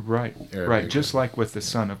 Right. Just like with the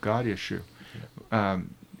Son of God issue.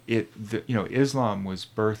 Islam was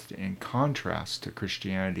birthed in contrast to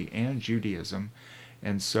Christianity and Judaism,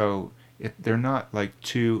 and so they're not like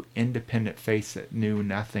two independent faiths that knew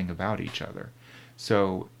nothing about each other.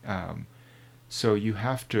 So you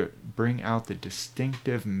have to bring out the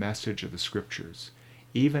distinctive message of the scriptures,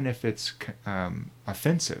 even if it's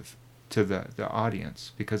offensive to the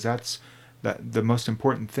audience, because the most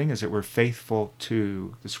important thing is that we're faithful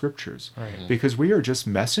to the scriptures, right. Because we are just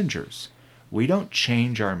messengers. We don't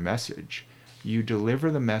change our message. You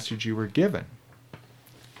deliver the message you were given.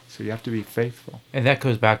 So you have to be faithful. And that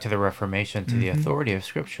goes back to the Reformation, to mm-hmm. the authority of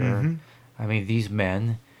Scripture. Mm-hmm. I mean, these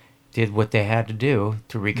men did what they had to do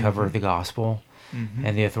to recover mm-hmm. the gospel mm-hmm.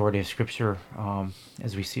 and the authority of Scripture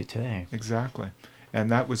as we see it today. Exactly.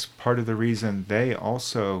 And that was part of the reason they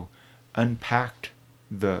also unpacked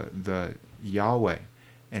the Yahweh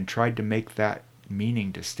and tried to make that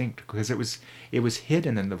meaning distinct, because it was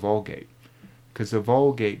hidden in the Vulgate. Because the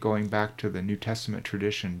Vulgate, going back to the New Testament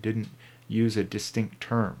tradition, didn't use a distinct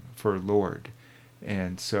term for Lord.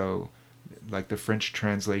 And so, like the French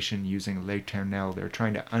translation using l'Éternel, they're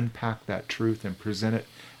trying to unpack that truth and present it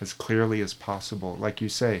as clearly as possible. Like you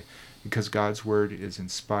say, because God's word is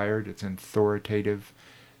inspired, it's authoritative,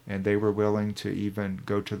 and they were willing to even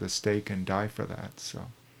go to the stake and die for that. So,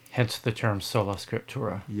 hence the term sola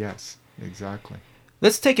scriptura. Yes, exactly.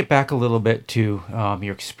 Let's take it back a little bit to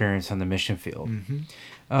your experience on the mission field.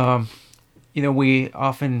 Mm-hmm. We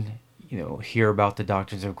often, hear about the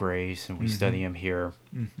doctrines of grace, and we mm-hmm. study them here.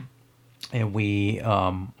 Mm-hmm. And we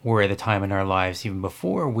were at a time in our lives, even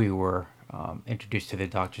before we were introduced to the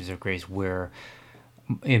Doctrines of Grace, where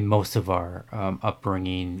in most of our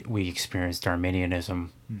upbringing, we experienced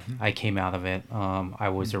Arminianism. I came out of it. I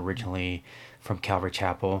was originally from Calvary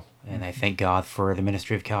Chapel, and I thank God for the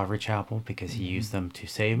ministry of Calvary Chapel because He used them to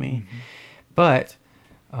save me. But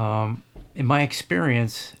in my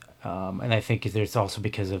experience, and I think there's also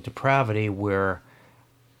because of depravity, where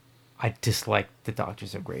I disliked the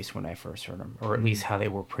Doctrines of Grace when I first heard them, or at least how they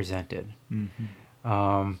were presented.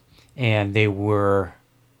 And there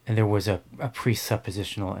was a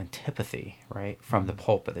presuppositional antipathy, right, from the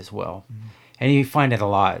pulpit as well. And you find it a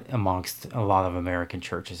lot amongst a lot of American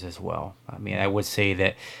churches as well. I mean, I would say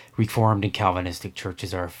that Reformed and Calvinistic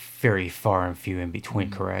churches are very far and few in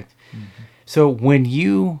between, correct? So when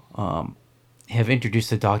you have introduced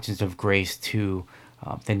the Doctrines of Grace to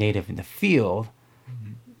the native in the field,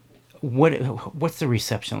 what's the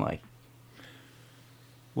reception like?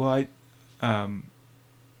 Well,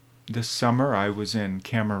 this summer I was in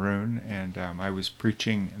Cameroon, and I was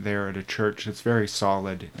preaching there at a church that's very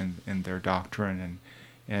solid in their doctrine,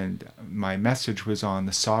 and my message was on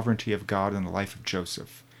the sovereignty of God in the life of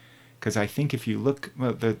Joseph. Because I think if you look,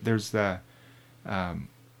 well, there's that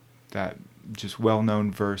just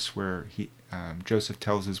well-known verse where Joseph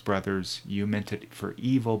tells his brothers, "You meant it for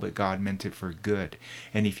evil, but God meant it for good."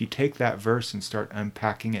 And if you take that verse and start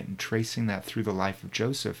unpacking it and tracing that through the life of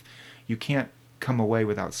Joseph, you can't come away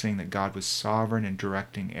without seeing that God was sovereign and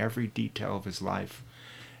directing every detail of his life.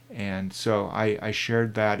 And so I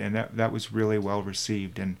shared that, and that was really well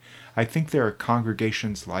received. And I think there are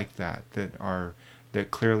congregations like that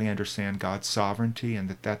that clearly understand God's sovereignty, and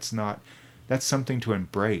that's something to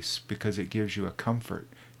embrace, because it gives you a comfort.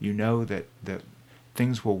 You know that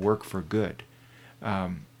things will work for good.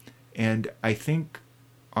 And I think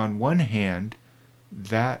on one hand,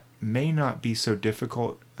 that may not be so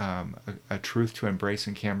difficult a truth to embrace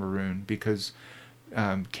in Cameroon, because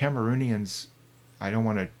Cameroonians, I don't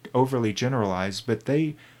want to overly generalize, but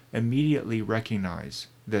they immediately recognize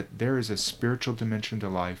that there is a spiritual dimension to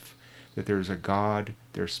life, that there is a God,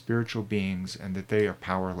 they're spiritual beings, and that they are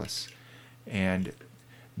powerless. And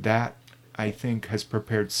that, I think, has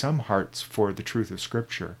prepared some hearts for the truth of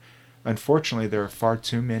Scripture. Unfortunately, there are far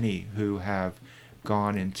too many who have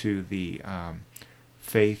gone into the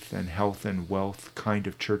faith and health and wealth kind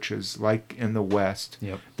of churches, like in the West.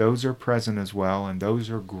 Yep. Those are present as well, and those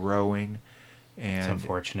are growing. And It's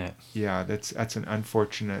unfortunate. yeah, that's an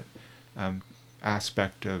unfortunate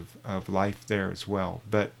aspect of life there as well.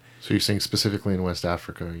 But So you're saying specifically in West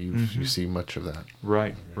Africa, you see much of that.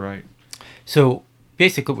 right. So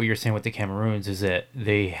basically what you're saying with the Cameroons is that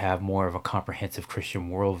they have more of a comprehensive Christian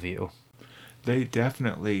worldview. They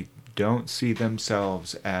definitely don't see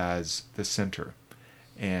themselves as the center,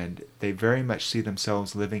 and they very much see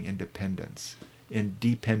themselves living in dependence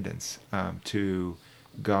to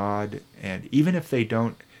God. And even if they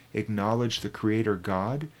don't acknowledge the Creator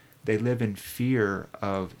God, they live in fear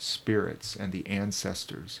of spirits and the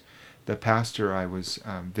ancestors. The pastor I was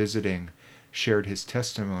visiting shared his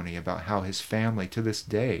testimony about how his family to this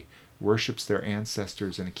day worships their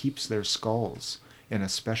ancestors and keeps their skulls in a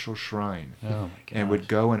special shrine, and would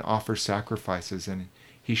go and offer sacrifices. And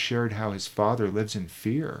he shared how his father lives in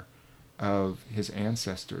fear of his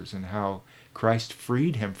ancestors and how Christ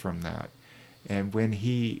freed him from that. And when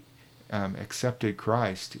he accepted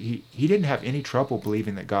Christ, he didn't have any trouble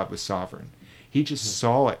believing that God was sovereign. He just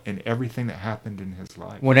saw it in everything that happened in his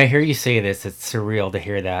life. When I hear you say this, it's surreal to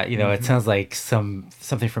hear that. You know, it sounds like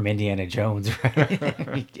something from Indiana Jones,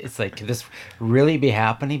 right? It's like, could this really be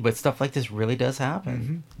happening? But stuff like this really does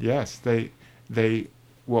happen. Yes, they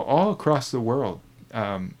well, all across the world,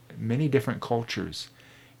 many different cultures.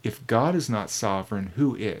 If God is not sovereign,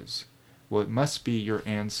 who is? Well, it must be your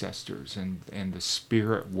ancestors and the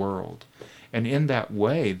spirit world. And in that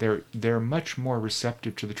way, they're much more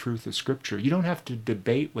receptive to the truth of Scripture. You don't have to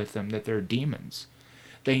debate with them that they're demons.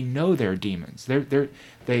 They know they're demons.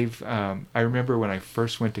 They've. I remember when I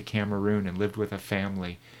first went to Cameroon and lived with a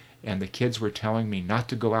family, and the kids were telling me not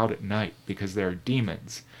to go out at night because they're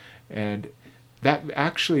demons, and that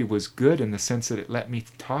actually was good in the sense that it let me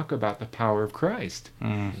talk about the power of Christ,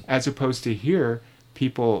 as opposed to here,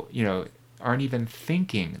 people, aren't even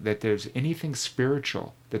thinking that there's anything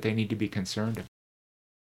spiritual that they need to be concerned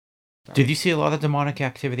about. Did you see a lot of demonic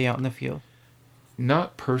activity out in the field?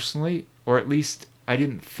 Not personally, or at least I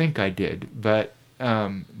didn't think I did, but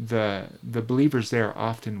the believers there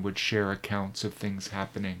often would share accounts of things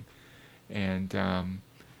happening, and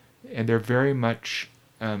they're very much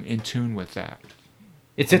in tune with that.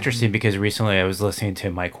 It's interesting because recently I was listening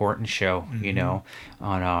to Mike Horton's show,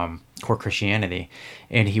 on Core Christianity,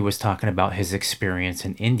 and he was talking about his experience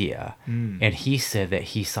in India, and he said that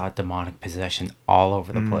he saw demonic possession all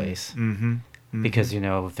over the place because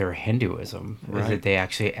of their Hinduism, is that they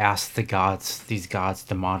actually asked these gods,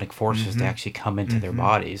 demonic forces, to actually come into their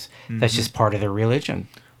bodies. That's just part of their religion.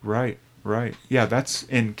 Right. Yeah, that's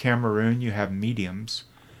in Cameroon. You have mediums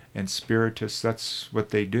and spiritists. That's what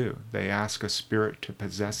they do. They ask a spirit to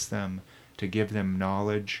possess them, to give them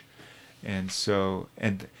knowledge. And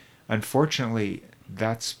unfortunately,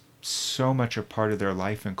 that's so much a part of their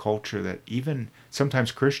life and culture that even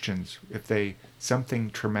sometimes Christians, if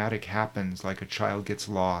something traumatic happens, like a child gets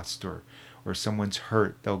lost or someone's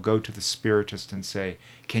hurt, they'll go to the spiritist and say,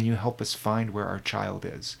 "Can you help us find where our child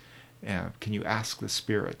is? Can you ask the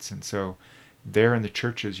spirits?" And so there in the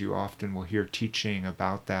churches, you often will hear teaching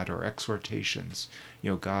about that, or exhortations.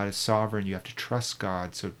 God is sovereign. You have to trust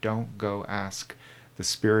God. So don't go ask the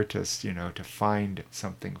spiritist, to find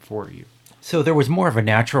something for you. So there was more of a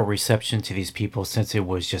natural reception to these people since it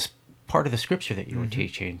was just part of the scripture that you were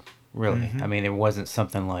teaching, really. I mean, there wasn't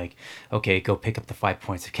something like, okay, go pick up the 5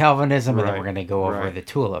 points of Calvinism, and then we're going to go over the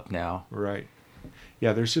tulip now. Right.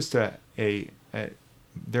 Yeah, there's just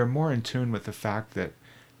they're more in tune with the fact that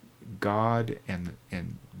God and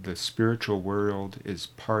the spiritual world is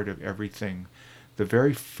part of everything. The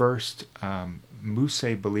very first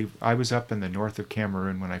Musée belief, I was up in the north of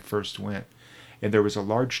Cameroon when I first went, and there was a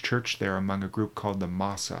large church there among a group called the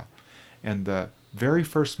Massa. And the very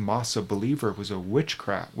first Massa believer was a witch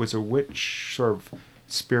sort of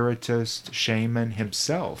spiritist, shaman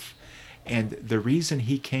himself. And the reason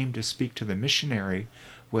he came to speak to the missionary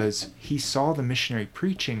was he saw the missionary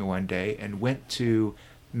preaching one day and went to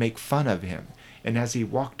make fun of him. And as he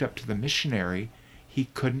walked up to the missionary, he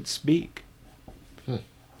couldn't speak.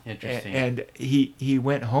 Interesting. And he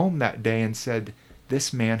went home that day and said,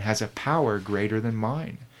 "This man has a power greater than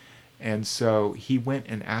mine." And so he went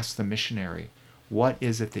and asked the missionary, "What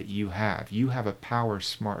is it that you have? You have a power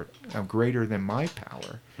greater than my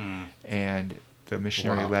power." And the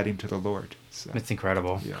missionary led him to the Lord. So, that's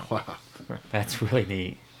incredible. Yeah. Wow. That's really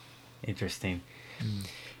neat. Interesting.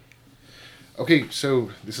 Okay, so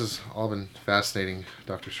this has all been fascinating,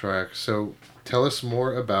 Dr. Shryack. So tell us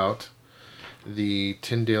more about the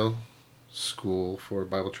Tyndale School for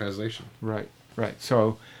Bible Translation. Right.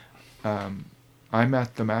 So I'm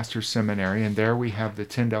at the Master's Seminary, and there we have the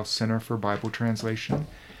Tyndale Center for Bible Translation.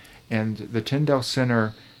 And the Tyndale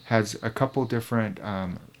Center has a couple different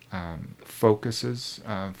focuses.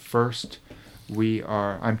 First,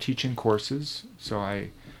 I'm teaching courses. So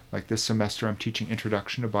like this semester, I'm teaching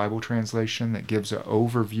Introduction to Bible Translation that gives an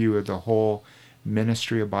overview of the whole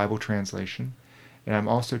ministry of Bible translation. And I'm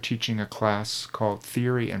also teaching a class called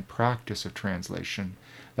Theory and Practice of Translation.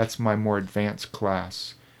 That's my more advanced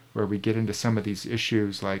class, where we get into some of these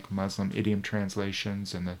issues like Muslim idiom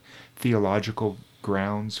translations and the theological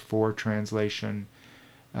grounds for translation.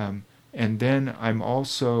 And then I'm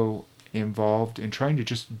also involved in trying to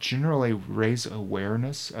just generally raise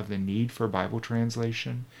awareness of the need for Bible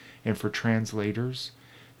translation and for translators.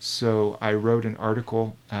 So I wrote an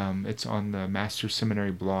article, it's on the Master's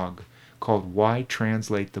Seminary blog, called "Why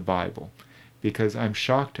Translate the Bible?" Because I'm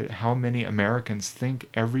shocked at how many Americans think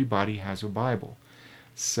everybody has a Bible.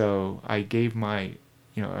 So I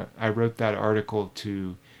I wrote that article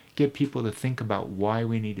to get people to think about why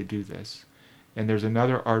we need to do this. And there's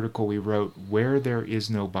another article we wrote, Where There Is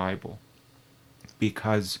No Bible,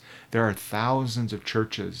 because there are thousands of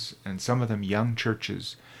churches, and some of them young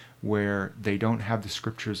churches, where they don't have the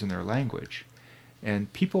scriptures in their language.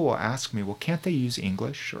 And people will ask me, well, can't they use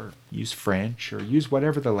English or use French or use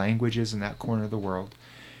whatever the language is in that corner of the world?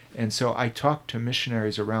 And so I talked to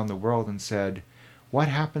missionaries around the world and said, what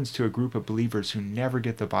happens to a group of believers who never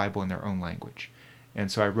get the Bible in their own language? And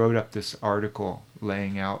so I wrote up this article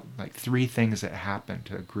laying out like 3 things that happen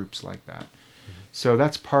to groups like that. Mm-hmm. So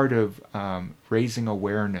that's part of raising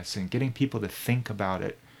awareness and getting people to think about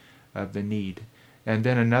it, of the need. And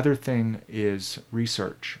then another thing is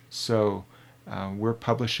research. So we're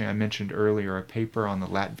publishing, I mentioned earlier, a paper on the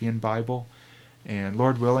Latvian Bible. And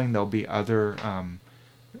Lord willing, there'll be other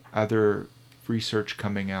research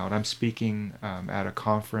coming out. I'm speaking at a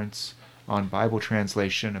conference on Bible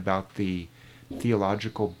translation about the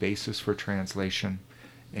theological basis for translation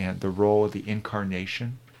and the role of the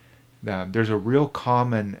incarnation. There's a real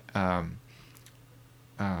common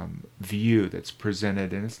view that's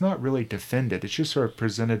presented, and it's not really defended. It's just sort of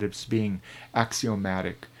presented as being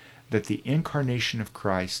axiomatic, that the incarnation of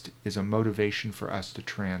Christ is a motivation for us to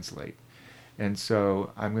translate. And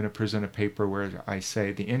so I'm going to present a paper where I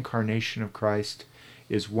say the incarnation of Christ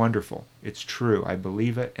is wonderful. It's true. I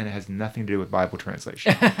believe it, and it has nothing to do with Bible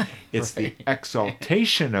translation. It's the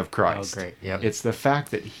exaltation of Christ. Oh, great. Yep. It's the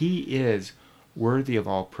fact that he is worthy of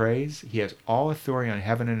all praise. He has all authority on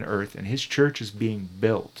heaven and earth, and his church is being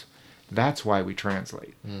built. That's why we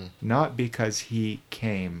translate. Not because he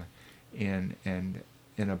came in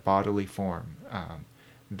a bodily form.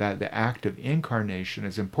 That the act of incarnation,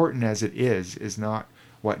 as important as it is not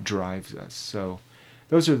what drives us. So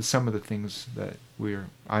those are some of the things that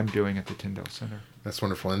I'm doing at the Tyndale Center. That's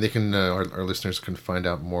wonderful. And they can our listeners can find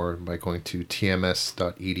out more by going to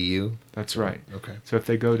tms.edu. That's right. Okay. So if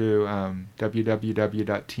they go to www.tms.edu,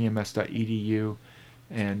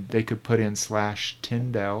 and they could put in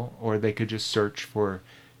 /Tyndale, or they could just search for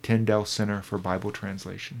Tyndale Center for Bible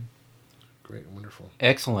Translation. Great. Wonderful.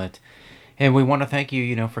 Excellent. And we want to thank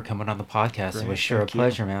you, for coming on the podcast. Great. It was sure a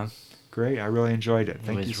pleasure, man. Great. I really enjoyed it. Thank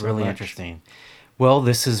you so much. It was really interesting. Well,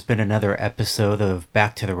 this has been another episode of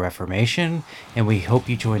Back to the Reformation, and we hope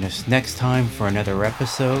you join us next time for another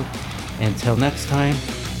episode. Until next time,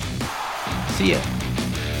 see ya.